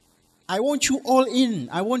 I want you all in.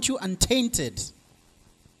 I want you untainted.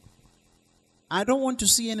 I don't want to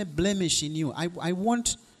see any blemish in you. I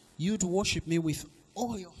want you to worship me with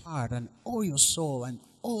all your heart and all your soul and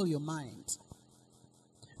all your mind.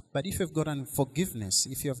 But if you've got unforgiveness,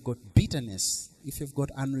 if you've got bitterness, if you've got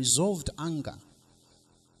unresolved anger,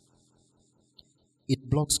 it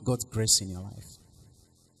blocks God's grace in your life.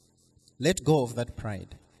 Let go of that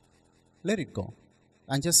pride. Let it go.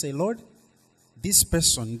 And just say, Lord, this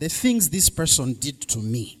person, the things this person did to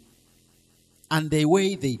me, and the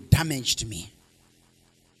way they damaged me,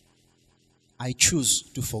 I choose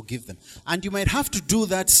to forgive them. And you might have to do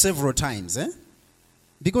that several times,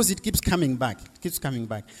 because it keeps coming back. It keeps coming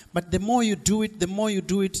back. But the more you do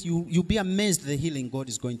it, you'll be amazed the healing God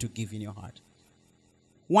is going to give in your heart.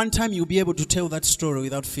 One time you'll be able to tell that story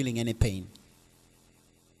without feeling any pain.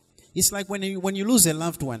 It's like when you lose a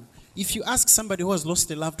loved one. If you ask somebody who has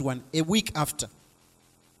lost a loved one a week after,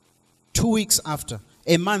 2 weeks after,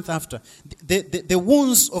 a month after, the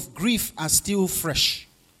wounds of grief are still fresh.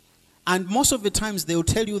 And most of the times they'll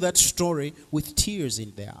tell you that story with tears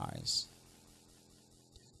in their eyes.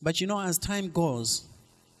 But you know, as time goes,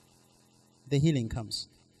 the healing comes.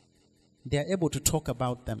 They are able to talk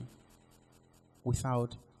about them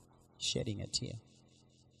without shedding a tear.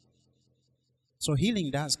 So healing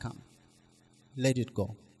does come. Let it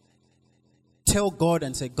go. Tell God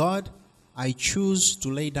and say, God, I choose to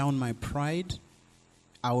lay down my pride.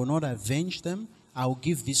 I will not avenge them. I will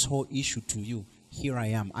give this whole issue to you. Here I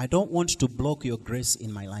am. I don't want to block your grace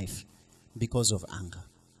in my life because of anger.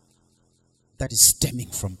 That is stemming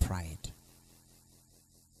from pride.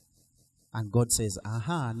 And God says,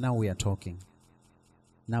 aha, now we are talking.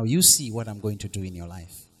 Now you see what I'm going to do in your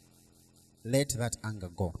life. Let that anger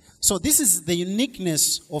go. So this is the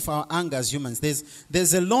uniqueness of our anger as humans.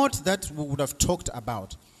 There's a lot that we would have talked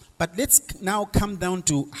about. But let's now come down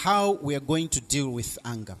to how we are going to deal with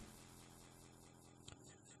anger.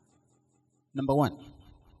 Number 1.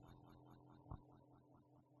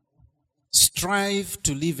 Strive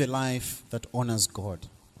to live a life that honors God.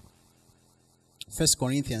 1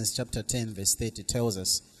 Corinthians chapter 10 verse 30 tells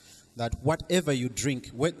us that whatever you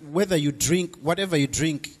drink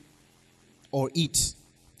or eat,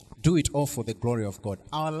 do it all for the glory of God.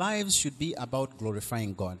 Our lives should be about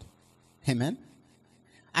glorifying God. Amen?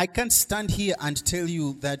 I can't stand here and tell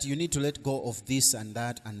you that you need to let go of this and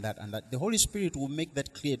that and that and that. The Holy Spirit will make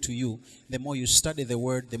that clear to you. The more you study the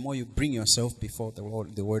Word, the more you bring yourself before the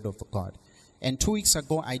Word of God. And 2 weeks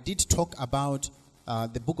ago, I did talk about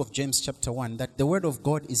the book of James chapter 1, that the Word of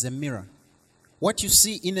God is a mirror. What you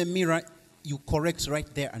see in a mirror, you correct right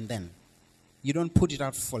there and then. You don't put it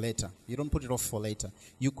out for later. You don't put it off for later.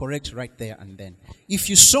 You correct right there and then. If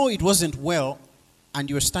you saw it wasn't well and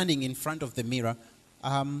you're standing in front of the mirror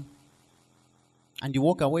and you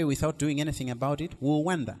walk away without doing anything about it, we'll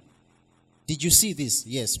wonder. Did you see this?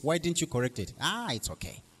 Yes. Why didn't you correct it? It's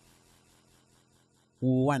okay.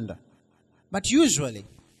 We'll wonder. But usually,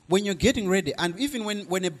 when you're getting ready, and even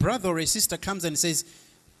when a brother or a sister comes and says,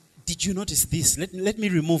 did you notice this? Let me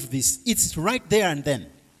remove this. It's right there and then.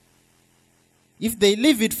 If they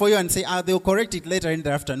leave it for you and say, they'll correct it later in the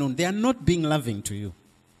afternoon, they are not being loving to you.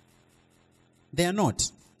 They are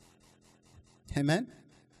not. Amen?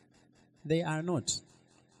 They are not.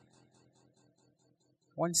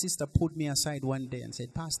 One sister pulled me aside one day and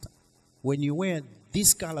said, Pastor, when you wear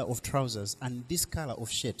this color of trousers and this color of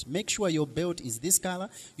shirt, make sure your belt is this color,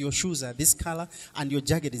 your shoes are this color, and your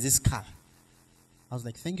jacket is this color. I was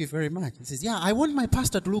like, thank you very much. He says, I want my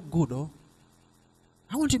pastor to look good.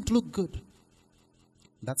 I want him to look good.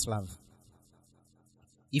 That's love.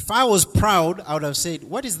 If I was proud, I would have said,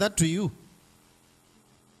 what is that to you?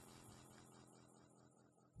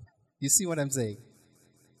 You see what I'm saying?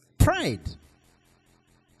 Pride.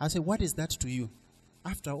 I say, what is that to you?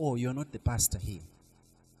 After all, you're not the pastor here.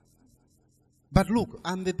 But look,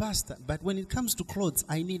 I'm the pastor, but when it comes to clothes,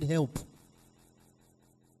 I need help.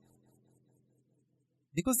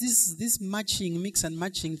 Because this matching, mix and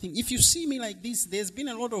matching thing, if you see me like this, there's been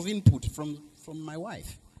a lot of input from my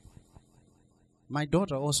wife. My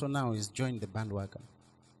daughter also now is joined the bandwagon.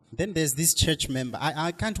 Then there's this church member.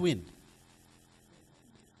 I can't win.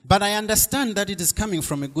 But I understand that it is coming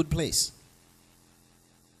from a good place.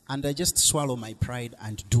 And I just swallow my pride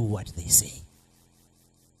and do what they say.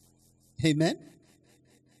 Amen?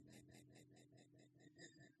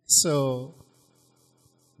 So,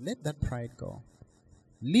 let that pride go.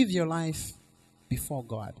 Live your life before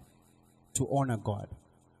God to honor God.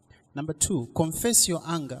 Number 2, confess your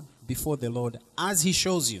anger before the Lord as He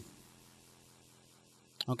shows you.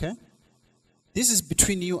 Okay? This is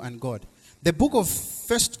between you and God. The book of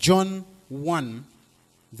 1 John 1,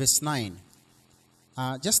 verse 9.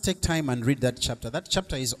 Just take time and read that chapter. That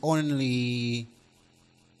chapter is only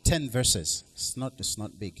 10 verses. It's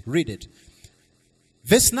not big. Read it.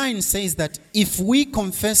 Verse 9 says that if we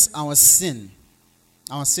confess our sins,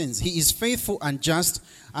 He is faithful and just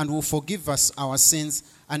and will forgive us our sins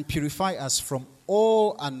and purify us from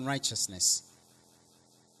all unrighteousness.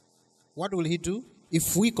 What will He do?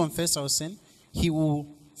 If we confess our sin, He will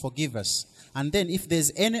forgive us. And then if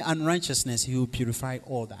there's any unrighteousness, He will purify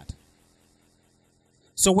all that.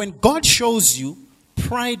 So when God shows you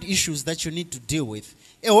pride issues that you need to deal with,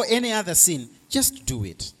 or any other sin, just do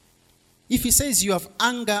it. If He says you have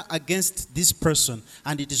anger against this person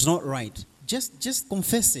and it is not right, just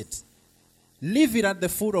confess it. Leave it at the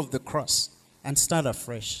foot of the cross and start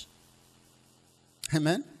afresh.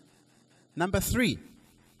 Amen? Number 3,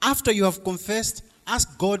 after you have confessed,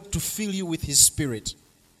 ask God to fill you with His Spirit.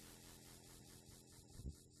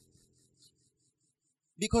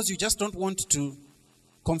 Because you just don't want to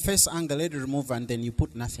confess anger, let it remove, and then you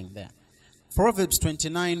put nothing there. Proverbs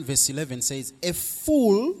 29 verse 11 says, a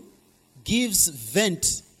fool gives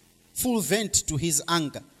full vent to his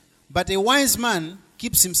anger, but a wise man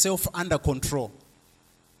keeps himself under control.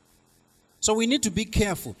 So we need to be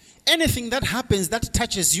careful. Anything that happens that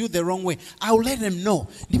touches you the wrong way, I'll let them know.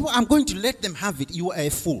 I'm going to let them have it. You are a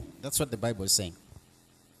fool. That's what the Bible is saying.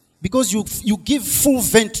 Because you give full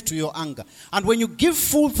vent to your anger. And when you give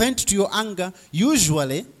full vent to your anger,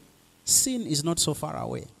 usually, sin is not so far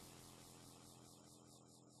away.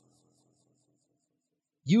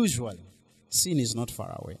 Usually, sin is not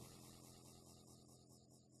far away.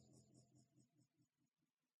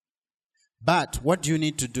 But what do you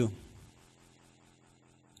need to do?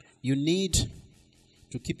 You need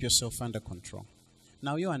to keep yourself under control.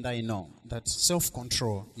 Now, you and I know that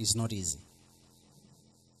self-control is not easy.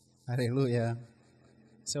 Hallelujah.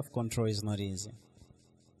 Self-control is not easy.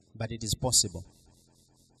 But it is possible.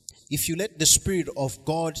 If you let the Spirit of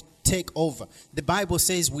God take over, the Bible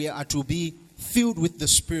says we are to be filled with the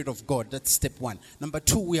Spirit of God. That's step 1. Number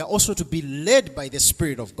 2, we are also to be led by the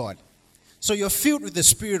Spirit of God. So you're filled with the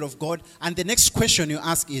Spirit of God, and the next question you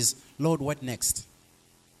ask is, Lord, what next?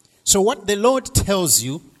 So what the Lord tells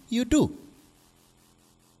you, you do.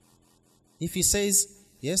 If He says,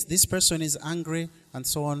 yes, this person is angry and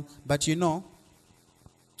so on, but you know,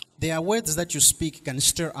 there are words that you speak can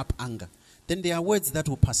stir up anger. Then there are words that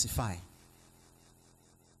will pacify.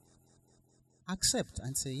 Accept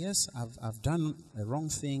and say, yes, I've done a wrong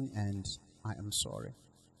thing and I am sorry.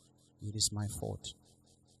 It is my fault.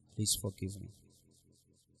 Please forgive me.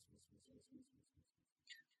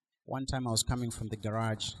 One time I was coming from the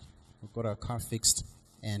garage We got our car fixed,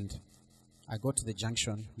 and I got to the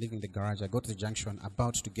junction, leaving the garage. I got to the junction,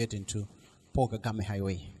 about to get into Pogagame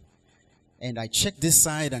Highway. And I checked this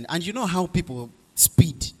side, and you know how people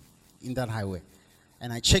speed in that highway.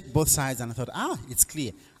 And I checked both sides, and I thought, it's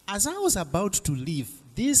clear. As I was about to leave,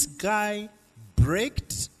 this guy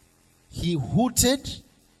braked, he hooted,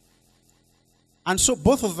 and so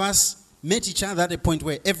both of us met each other at a point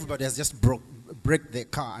where everybody has just braked their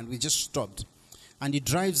car, and we just stopped. And he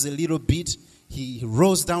drives a little bit, he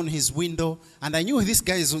rolls down his window, and I knew this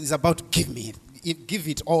guy is about to give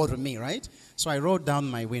it all to me, right? So I rolled down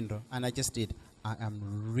my window, and I just did. I am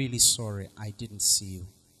really sorry I didn't see you.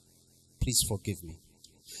 Please forgive me.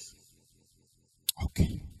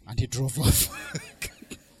 Okay. And he drove off.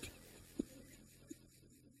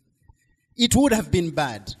 It would have been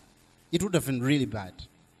bad. It would have been really bad.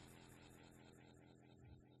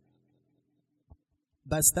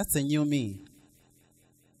 But that's a new me.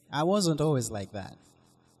 I wasn't always like that.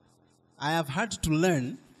 I have had to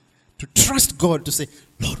learn to trust God to say,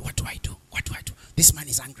 Lord, what do I do? What do I do? This man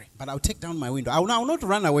is angry. But I'll take down my window. I will not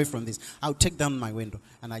run away from this. I'll take down my window.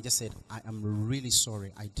 And I just said, I am really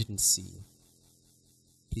sorry I didn't see you.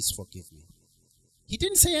 Please forgive me. He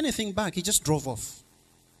didn't say anything back. He just drove off.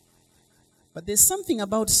 But there's something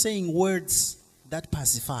about saying words that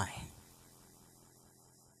pacify.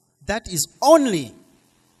 That is only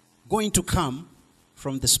going to come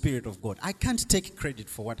from the Spirit of God. I can't take credit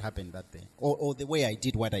for what happened that day or the way I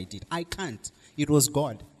did what I did. I can't. It was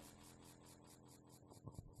God.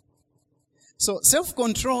 So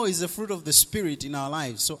self-control is a fruit of the Spirit in our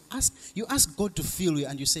lives. So you ask God to fill you,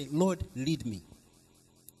 and you say, Lord, lead me.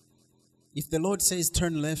 If the Lord says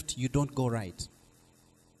turn left, you don't go right.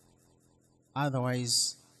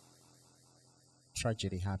 Otherwise,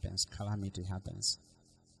 tragedy happens, calamity happens.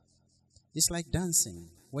 It's like dancing.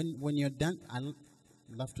 When you're I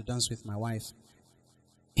love to dance with my wife,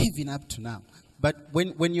 even up to now. But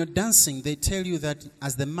when you're dancing, they tell you that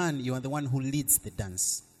as the man, you are the one who leads the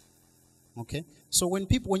dance. Okay? So when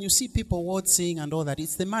you see people waltzing and all that,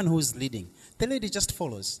 it's the man who is leading. The lady just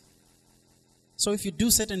follows. So if you do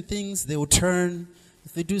certain things, they will turn.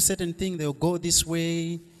 If they do certain things, they will go this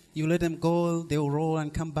way. You let them go, they will roll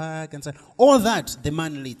and come back. And so all that, the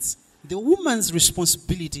man leads. The woman's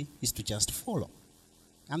responsibility is to just follow.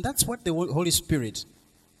 And that's what the Holy Spirit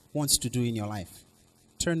wants to do in your life.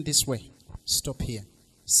 Turn this way. Stop here.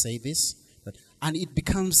 Say this. And it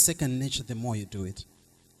becomes second nature the more you do it.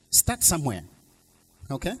 Start somewhere.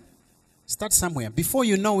 Okay? Start somewhere. Before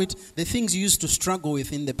you know it, the things you used to struggle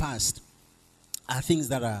with in the past are things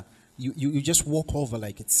that are you just walk over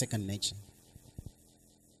like it's second nature.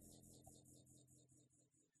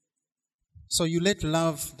 So you let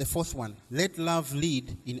love, the fourth one, let love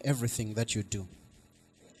lead in everything that you do.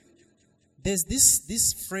 There's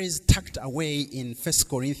this phrase tucked away in 1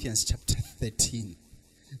 Corinthians chapter 13.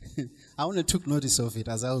 I only took notice of it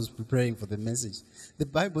as I was preparing for the message. The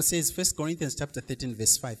Bible says, 1 Corinthians chapter 13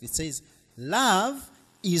 verse 5, it says, love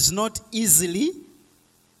is not easily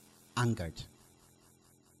angered.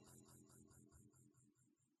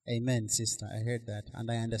 Amen, sister. I heard that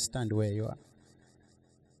and I understand where you are.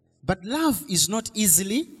 But love is not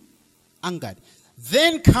easily angered.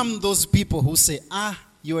 Then come those people who say,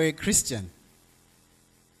 you are a Christian.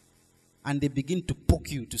 And they begin to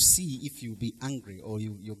poke you to see if you'll be angry or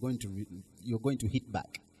you're going to hit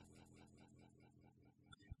back.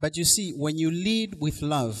 But you see, when you lead with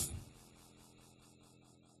love,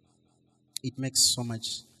 it makes so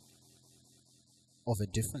much of a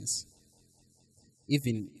difference.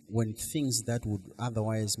 Even when things that would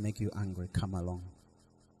otherwise make you angry come along.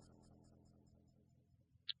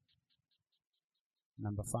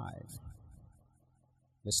 Number 5.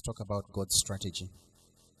 Let's talk about God's strategy.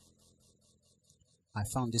 I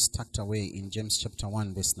found this tucked away in James chapter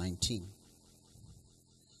 1 verse 19.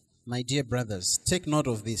 My dear brothers, take note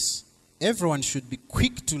of this. Everyone should be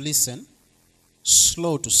quick to listen,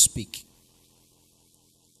 slow to speak,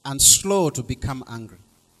 and slow to become angry.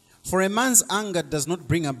 For a man's anger does not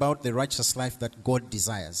bring about the righteous life that God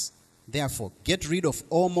desires. Therefore, get rid of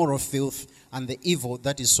all moral filth and the evil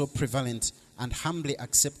that is so prevalent, and humbly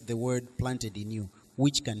accept the word planted in you,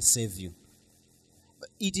 which can save you.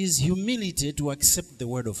 It is humility to accept the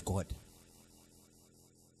word of God.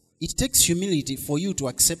 It takes humility for you to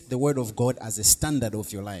accept the word of God as a standard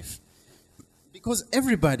of your life. Because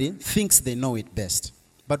everybody thinks they know it best.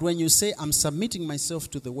 But when you say, I'm submitting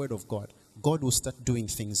myself to the word of God, God will start doing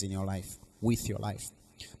things in your life, with your life.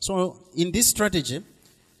 So in this strategy,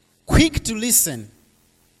 quick to listen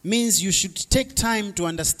means you should take time to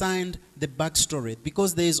understand the backstory,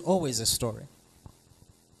 because there is always a story.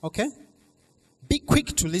 Okay? Be quick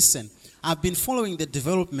to listen. I've been following the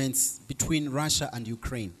developments between Russia and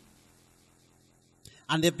Ukraine.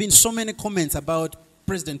 And there have been so many comments about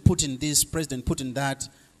President Putin this, President Putin that.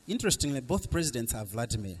 Interestingly, both presidents are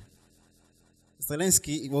Vladimir.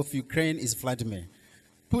 Zelensky of Ukraine is Vladimir.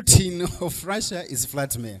 Putin of Russia is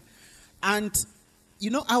Vladimir. And,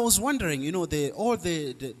 I was wondering, all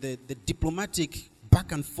the diplomatic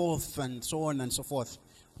back and forth and so on and so forth.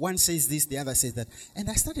 One says this, the other says that. And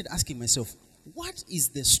I started asking myself, what is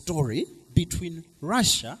the story between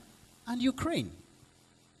Russia and Ukraine?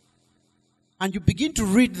 And you begin to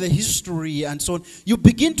read the history and so on. You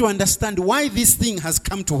begin to understand why this thing has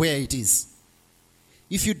come to where it is.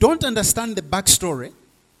 If you don't understand the backstory,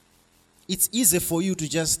 it's easy for you to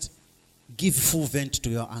just give full vent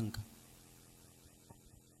to your anger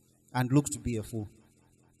and look to be a fool.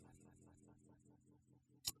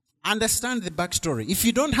 Understand the backstory. If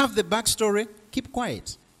you don't have the backstory, keep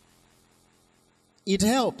quiet. It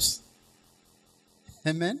helps.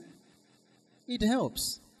 Amen? It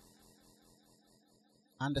helps.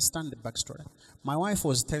 Understand the backstory. My wife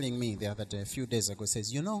was telling me the other day, a few days ago,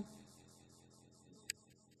 says,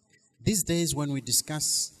 these days when we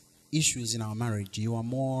discuss issues in our marriage, you are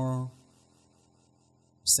more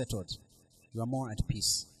settled. You are more at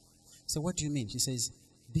peace. So what do you mean? She says,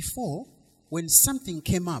 before, when something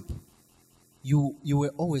came up, you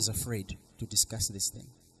were always afraid to discuss this thing.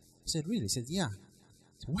 I said, really? He said, yeah.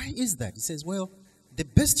 So why is that? He says, well, the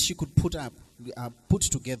best she could put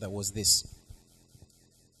together was this.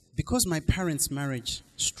 Because my parents' marriage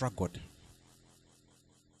struggled,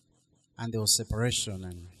 and there was separation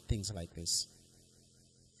and things like this.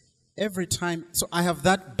 Every time, so I have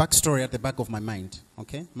that backstory at the back of my mind,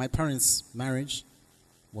 okay? My parents' marriage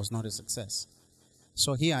was not a success.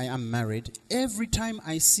 So here I am married. Every time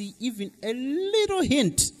I see even a little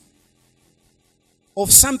hint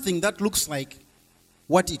of something that looks like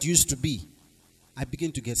what it used to be, I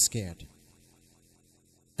begin to get scared.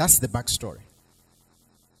 That's the backstory.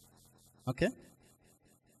 Okay?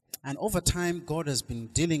 And over time, God has been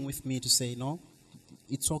dealing with me to say, no,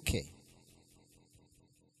 it's okay.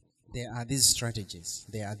 There are these strategies.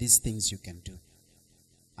 There are these things you can do.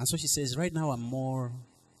 And so she says, right now I'm more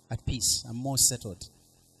at peace. I'm more settled.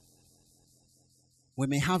 We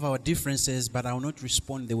may have our differences, but I will not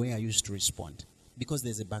respond the way I used to respond because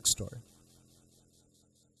there's a backstory.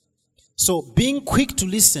 So being quick to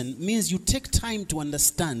listen means you take time to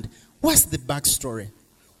understand what's the backstory.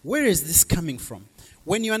 Where is this coming from?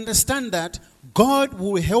 When you understand that, God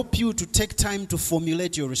will help you to take time to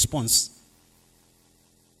formulate your response.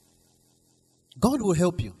 God will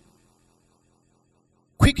help you.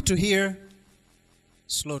 Quick to hear,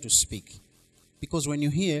 slow to speak. Because when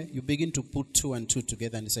you hear, you begin to put two and two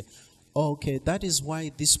together and you say, oh, okay, that is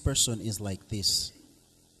why this person is like this.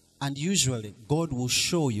 And usually, God will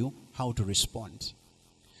show you how to respond.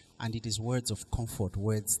 And it is words of comfort,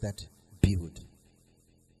 words that build.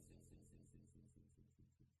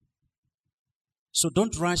 So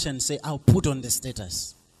don't rush and say, I'll put on the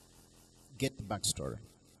status. Get the backstory.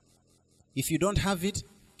 If you don't have it,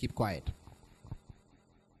 keep quiet.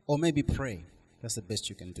 Or maybe pray. That's the best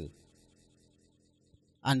you can do.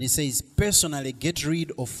 And it says, personally, get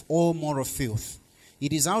rid of all moral filth.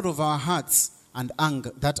 It is out of our hearts and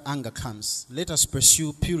anger that anger comes. Let us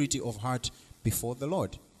pursue purity of heart before the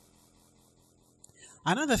Lord.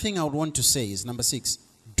 Another thing I would want to say is, number 6,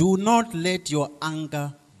 do not let your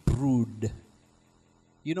anger brood.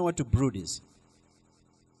 You know what to brood is?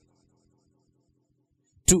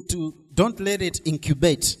 Don't let it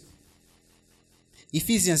incubate.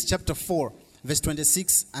 Ephesians chapter 4, verse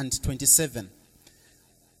 26 and 27.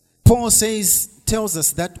 Paul tells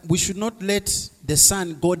us that we should not let the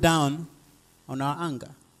sun go down on our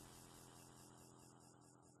anger.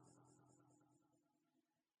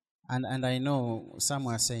 And I know some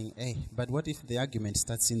are saying, hey, but what if the argument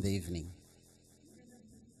starts in the evening?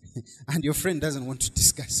 And your friend doesn't want to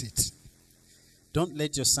discuss it. Don't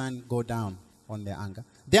let your sun go down on their anger.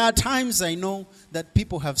 There are times I know that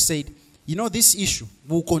people have said, this issue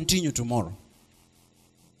will continue tomorrow.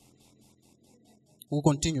 We'll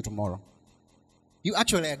continue tomorrow. You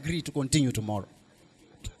actually agree to continue tomorrow.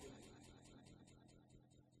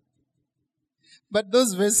 But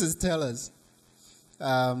those verses tell us,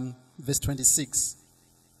 verse 26,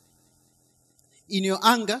 in your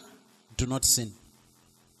anger, do not sin.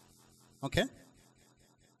 Okay?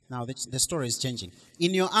 Now the story is changing.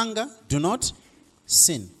 In your anger, do not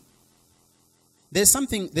sin. There's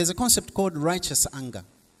a concept called righteous anger.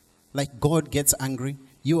 Like God gets angry,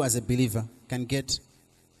 you as a believer can get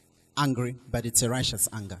angry, but it's a righteous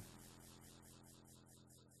anger.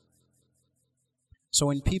 So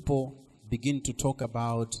when people begin to talk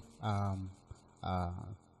about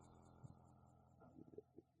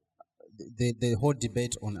the whole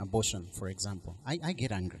debate on abortion, for example, I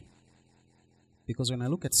get angry. Because when I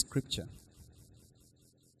look at Scripture,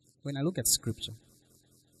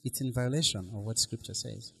 it's in violation of what Scripture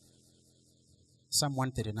says. Psalm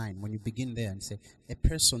 139, when you begin there and say, a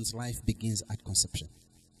person's life begins at conception.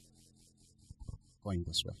 Going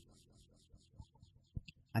this way.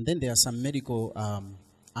 And then there are some medical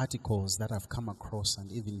articles that I've come across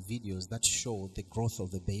and even videos that show the growth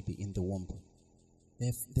of the baby in the womb.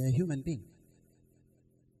 They're a human being.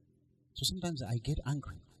 So sometimes I get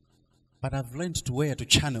angry. But I've learned to where to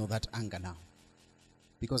channel that anger now.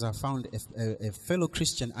 Because I found a fellow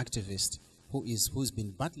Christian activist who's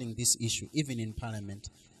been battling this issue, even in Parliament.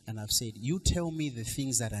 And I've said, you tell me the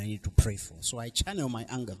things that I need to pray for. So I channel my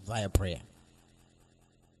anger via prayer.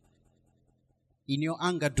 In your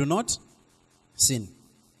anger, do not sin.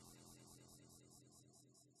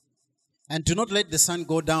 And do not let the sun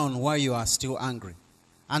go down while you are still angry.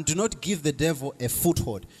 And do not give the devil a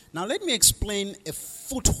foothold. Now let me explain a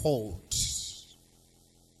foothold.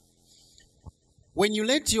 When you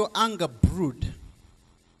let your anger brood,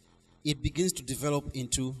 it begins to develop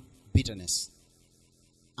into bitterness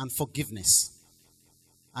and forgiveness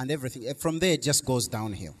and everything. From there, it just goes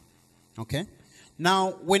downhill. Okay?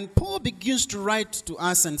 Now, when Paul begins to write to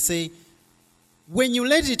us and say, when you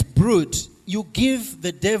let it brood, you give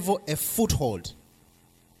the devil a foothold.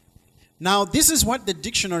 Now, this is what the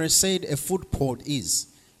dictionary said a foothold is.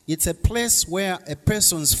 It's a place where a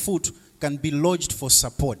person's foot can be lodged for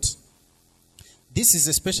support. This is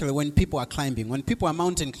especially when people are climbing. When people are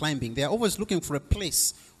mountain climbing, they are always looking for a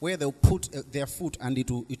place where they'll put their foot and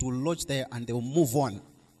it will lodge there and they will move on.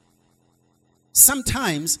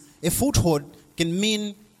 Sometimes a foothold can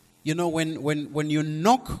mean, when you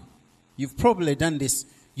knock, you've probably done this,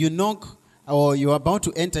 you knock or you're about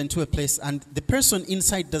to enter into a place and the person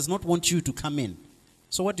inside does not want you to come in.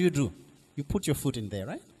 So what do? You put your foot in there,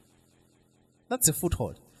 right? That's a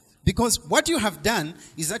foothold. Because what you have done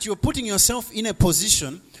is that you're putting yourself in a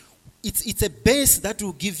position, it's a base that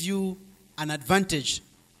will give you an advantage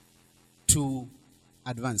to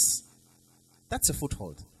advance. That's a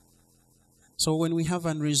foothold. So when we have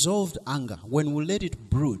unresolved anger, when we let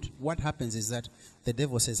it brood, what happens is that the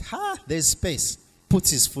devil says, there's space,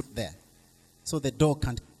 puts his foot there. So the door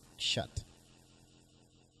can't shut.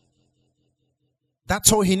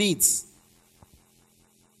 That's all he needs.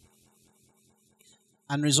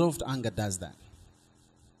 Unresolved anger does that.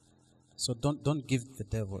 So don't give the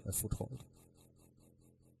devil a foothold.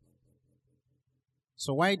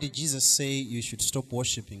 So why did Jesus say you should stop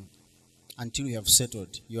worshiping until you have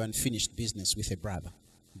settled your unfinished business with a brother?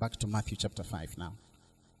 Back to Matthew chapter 5 now.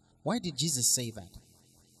 Why did Jesus say that?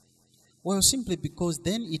 Well, simply because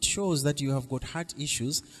then it shows that you have got heart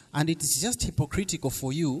issues and it is just hypocritical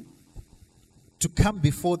for you to come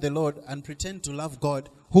before the Lord and pretend to love God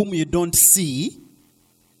whom you don't see,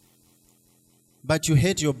 but you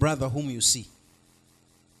hate your brother whom you see.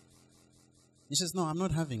 He says, no, I'm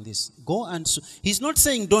not having this. Go and... He's not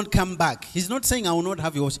saying don't come back. He's not saying I will not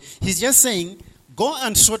have your... He's just saying go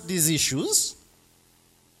and sort these issues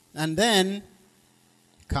and then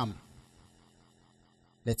come.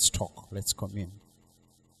 Let's talk. Let's commune.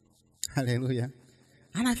 Hallelujah.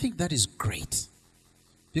 And I think that is great.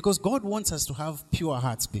 Because God wants us to have pure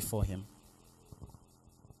hearts before Him.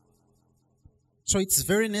 So it's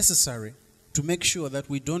very necessary to make sure that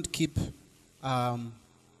we don't keep long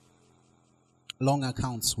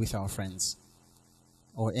accounts with our friends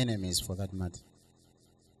or enemies for that matter.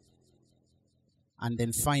 And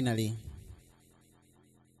then finally,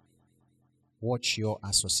 watch your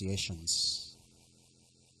associations.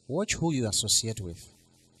 Watch who you associate with.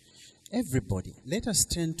 Everybody. Let us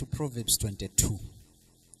turn to Proverbs 22.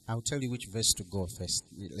 I'll tell you which verse to go first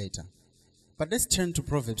later. But let's turn to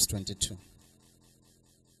Proverbs 22.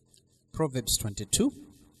 Proverbs 22.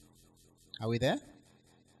 Are we there?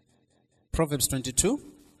 Proverbs 22.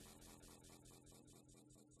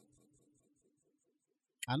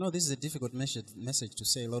 I know this is a difficult message to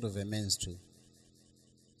say a lot of amens to.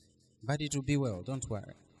 But it will be well, don't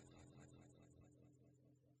worry.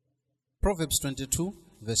 Proverbs 22,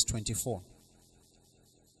 verse 24.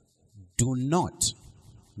 Do not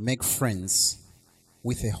make friends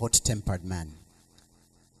with a hot-tempered man.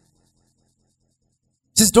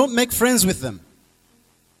 It says, don't make friends with them.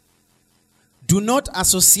 Do not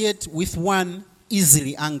associate with one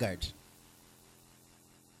easily angered.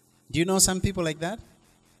 Do you know some people like that?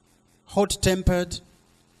 Hot-tempered,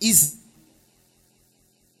 easy.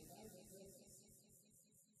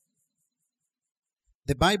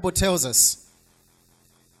 The Bible tells us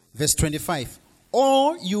Verse 25.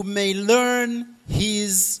 Or you may learn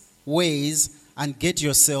his ways and get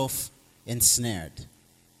yourself ensnared.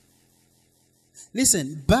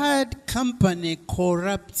 Listen, bad company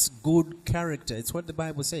corrupts good character. It's what the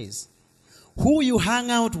Bible says. Who you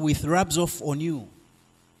hang out with rubs off on you.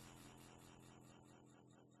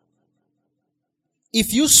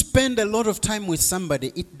 If you spend a lot of time with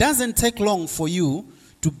somebody, it doesn't take long for you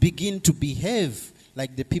to begin to behave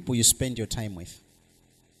like the people you spend your time with.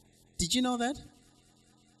 Did you know that?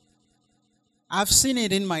 I've seen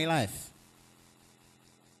it in my life.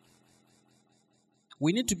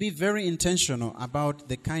 We need to be very intentional about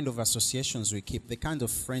the kind of associations we keep, the kind of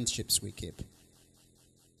friendships we keep.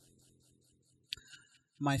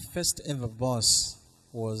 My first ever boss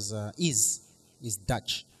is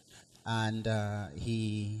Dutch, and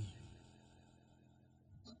the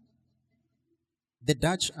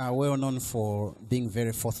Dutch are well known for being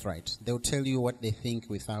very forthright. They'll tell you what they think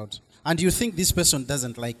without, and you think this person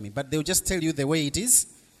doesn't like me, but they'll just tell you the way it is,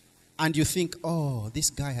 and you think, oh, this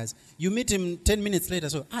guy has. You meet him 10 minutes later,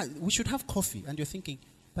 so we should have coffee, and you're thinking,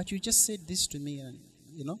 but you just said this to me, and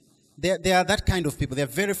you know, they are that kind of people. They're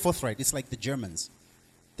very forthright. It's like the Germans.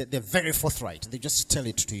 They're very forthright. They just tell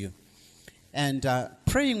it to you. And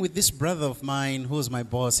praying with this brother of mine, who was my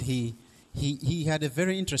boss, he had a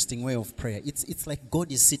very interesting way of prayer. It's like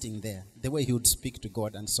God is sitting there, the way he would speak to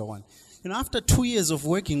God and so on. You know, after 2 years of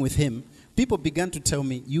working with him, people began to tell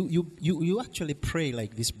me, you actually pray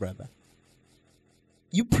like this brother.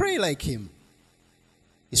 You pray like him.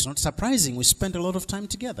 It's not surprising. We spent a lot of time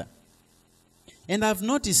together. And I've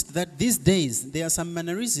noticed that these days, there are some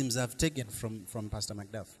mannerisms I've taken from Pastor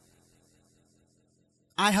McDuff.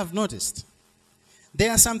 I have noticed.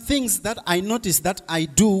 There are some things that I notice that I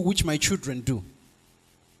do which my children do.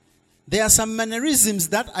 There are some mannerisms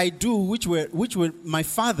that I do which were my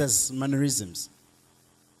father's mannerisms.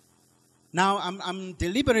 Now, I'm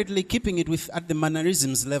deliberately keeping it at the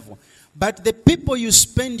mannerisms level. But the people you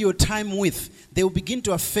spend your time with, they will begin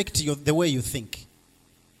to affect the way you think.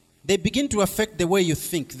 They begin to affect the way you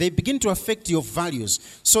think. They begin to affect your values.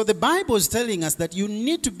 So the Bible is telling us that you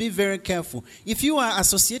need to be very careful. If you are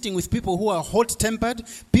associating with people who are hot-tempered,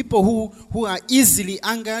 people who are easily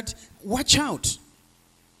angered, watch out.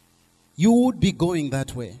 You would be going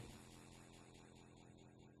that way.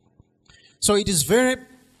 So it is very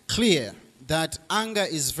clear that anger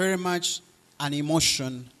is very much an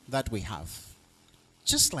emotion that we have.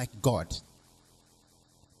 Just like God.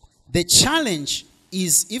 The challenge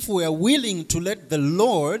is if we are willing to let the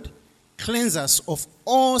Lord cleanse us of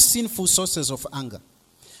all sinful sources of anger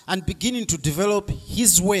and beginning to develop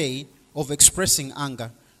his way of expressing anger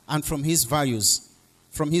and from his values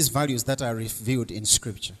that are revealed in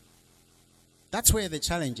Scripture. That's where the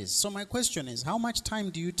challenge is. So my question is, how much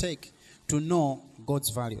time do you take to know God's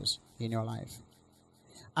values in your life?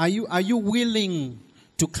 Are you willing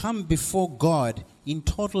to come before God in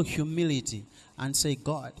total humility and say,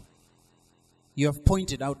 God, you have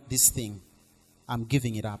pointed out this thing. I'm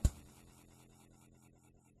giving it up.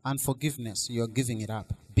 Unforgiveness, you're giving it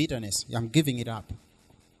up. Bitterness, I'm giving it up.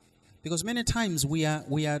 Because many times we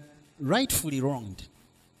are rightfully wronged.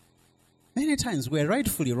 Many times we are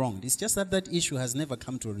rightfully wronged. It's just that issue has never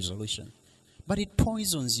come to a resolution. But it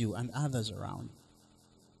poisons you and others around.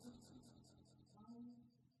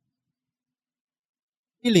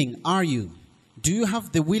 Willing are you? Do you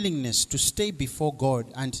have the willingness to stay before God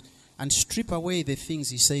and strip away the things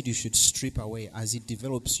he said you should strip away as it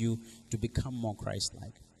develops you to become more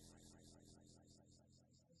Christ-like?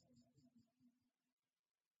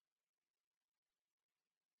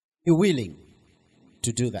 You're willing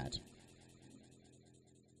to do that?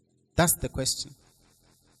 That's the question.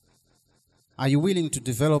 Are you willing to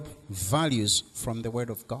develop values from the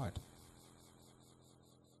Word of God?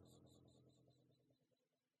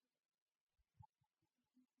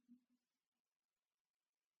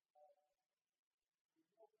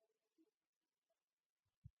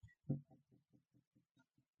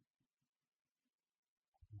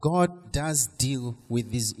 God does deal with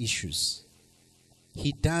these issues.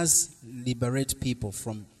 He does liberate people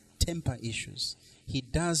from temper issues. He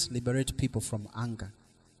does liberate people from anger.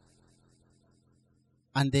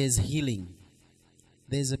 And there's healing.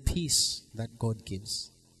 There's a peace that God gives.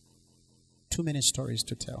 Too many stories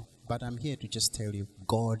to tell, but I'm here to just tell you,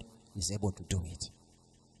 God is able to do it.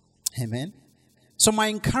 Amen? So my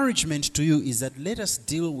encouragement to you is that let us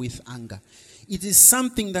deal with anger. It is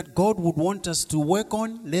something that God would want us to work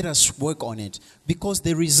on. Let us work on it. Because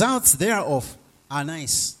the results thereof are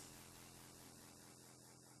nice.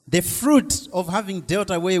 The fruit of having dealt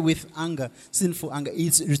away with anger, sinful anger,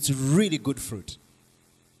 it's really good fruit.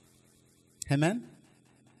 Amen?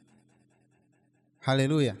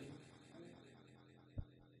 Hallelujah.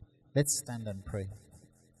 Let's stand and pray.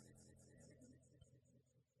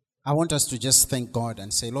 I want us to just thank God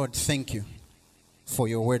and say, Lord, thank you for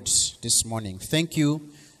your words this morning. Thank you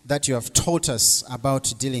that you have taught us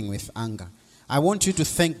about dealing with anger. I want you to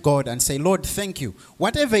thank God and say, Lord, thank you.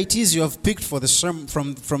 Whatever it is you have picked for the sermon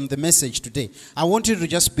from the message today, I want you to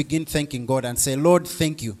just begin thanking God and say, Lord,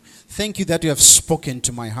 thank you. Thank you that you have spoken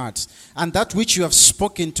to my heart. And that which you have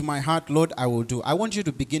spoken to my heart, Lord, I will do. I want you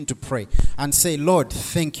to begin to pray and say, Lord,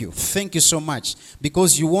 thank you. Thank you so much.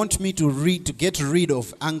 Because you want me to get rid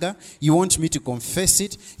of anger. You want me to confess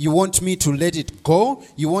it. You want me to let it go.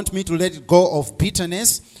 You want me to let it go of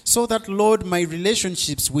bitterness. So that, Lord, my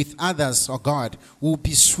relationships with others, oh God, will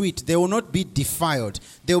be sweet. They will not be defiled.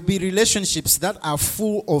 There will be relationships that are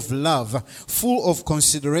full of love, full of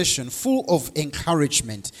consideration, full of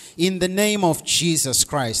encouragement. In the name of Jesus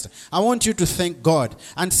Christ, I want you to thank God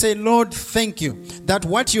and say, Lord, thank you that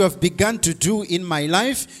what you have begun to do in my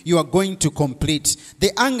life, you are going to complete.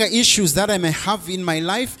 The anger issues that I may have in my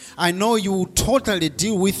life, I know you will totally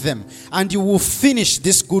deal with them and you will finish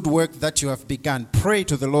this good work that you have begun. Pray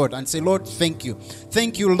to the Lord and say, Lord, thank you.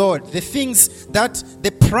 Thank you, Lord. The things that,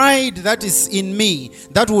 the pride that is in me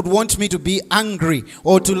that would want me to be angry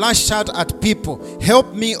or to lash out at people,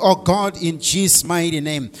 help me, oh God, in Jesus' mighty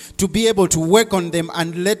name, to be able to work on them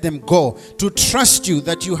and let them go, to trust you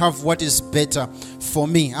that you have what is better for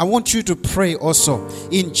me. I want you to pray also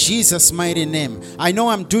in Jesus' mighty name. I know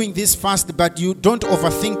I'm doing this fast, but you don't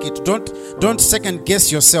overthink it. Don't second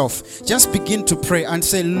guess yourself. Just begin to pray and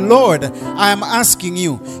say, Lord, I am asking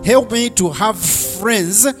you, help me to have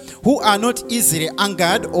friends who are not easily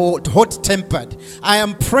angered or hot-tempered. I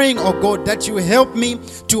am praying, oh God, that you help me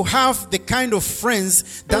to have the kind of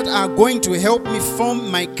friends that are going to help me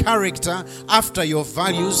form my character after your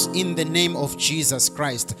values in the name of Jesus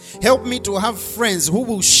Christ. Help me to have friends who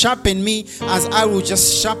will sharpen me as I will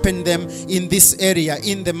just sharpen them in this area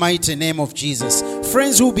in the mighty name of Jesus.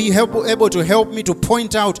 Friends who will be able to help me to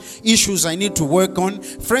point out issues I need to work on.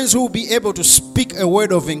 Friends who will be able to speak a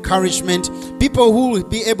word of encouragement. People who will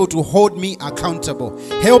be able to hold me accountable.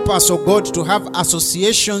 Help us, oh God, to have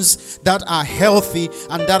associations that are healthy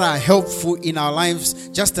and that are helpful in our lives,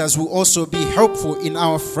 just as we also be helpful in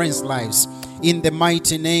our friends' lives. In the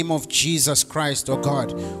mighty name of Jesus Christ, oh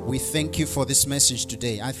God, we thank you for this message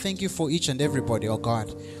today. I thank you for each and everybody, oh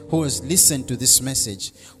God, who has listened to this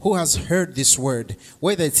message, who has heard this word,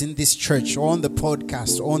 whether it's in this church or on the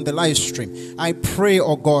podcast or on the live stream. I pray,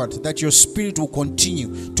 oh God, that your spirit will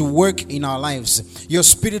continue to work in our lives. Your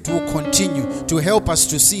spirit will continue to help us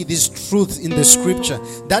to see these truths in the scripture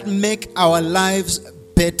that make our lives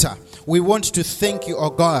better. We want to thank you,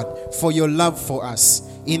 oh God, for your love for us.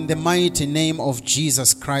 In the mighty name of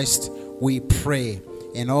Jesus Christ, we pray.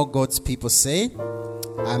 And all God's people say,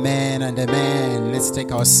 amen and amen. Let's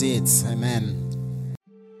take our seats. Amen.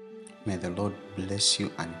 May the Lord bless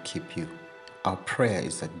you and keep you. Our prayer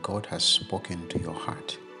is that God has spoken to your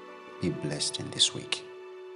heart. Be blessed in this week.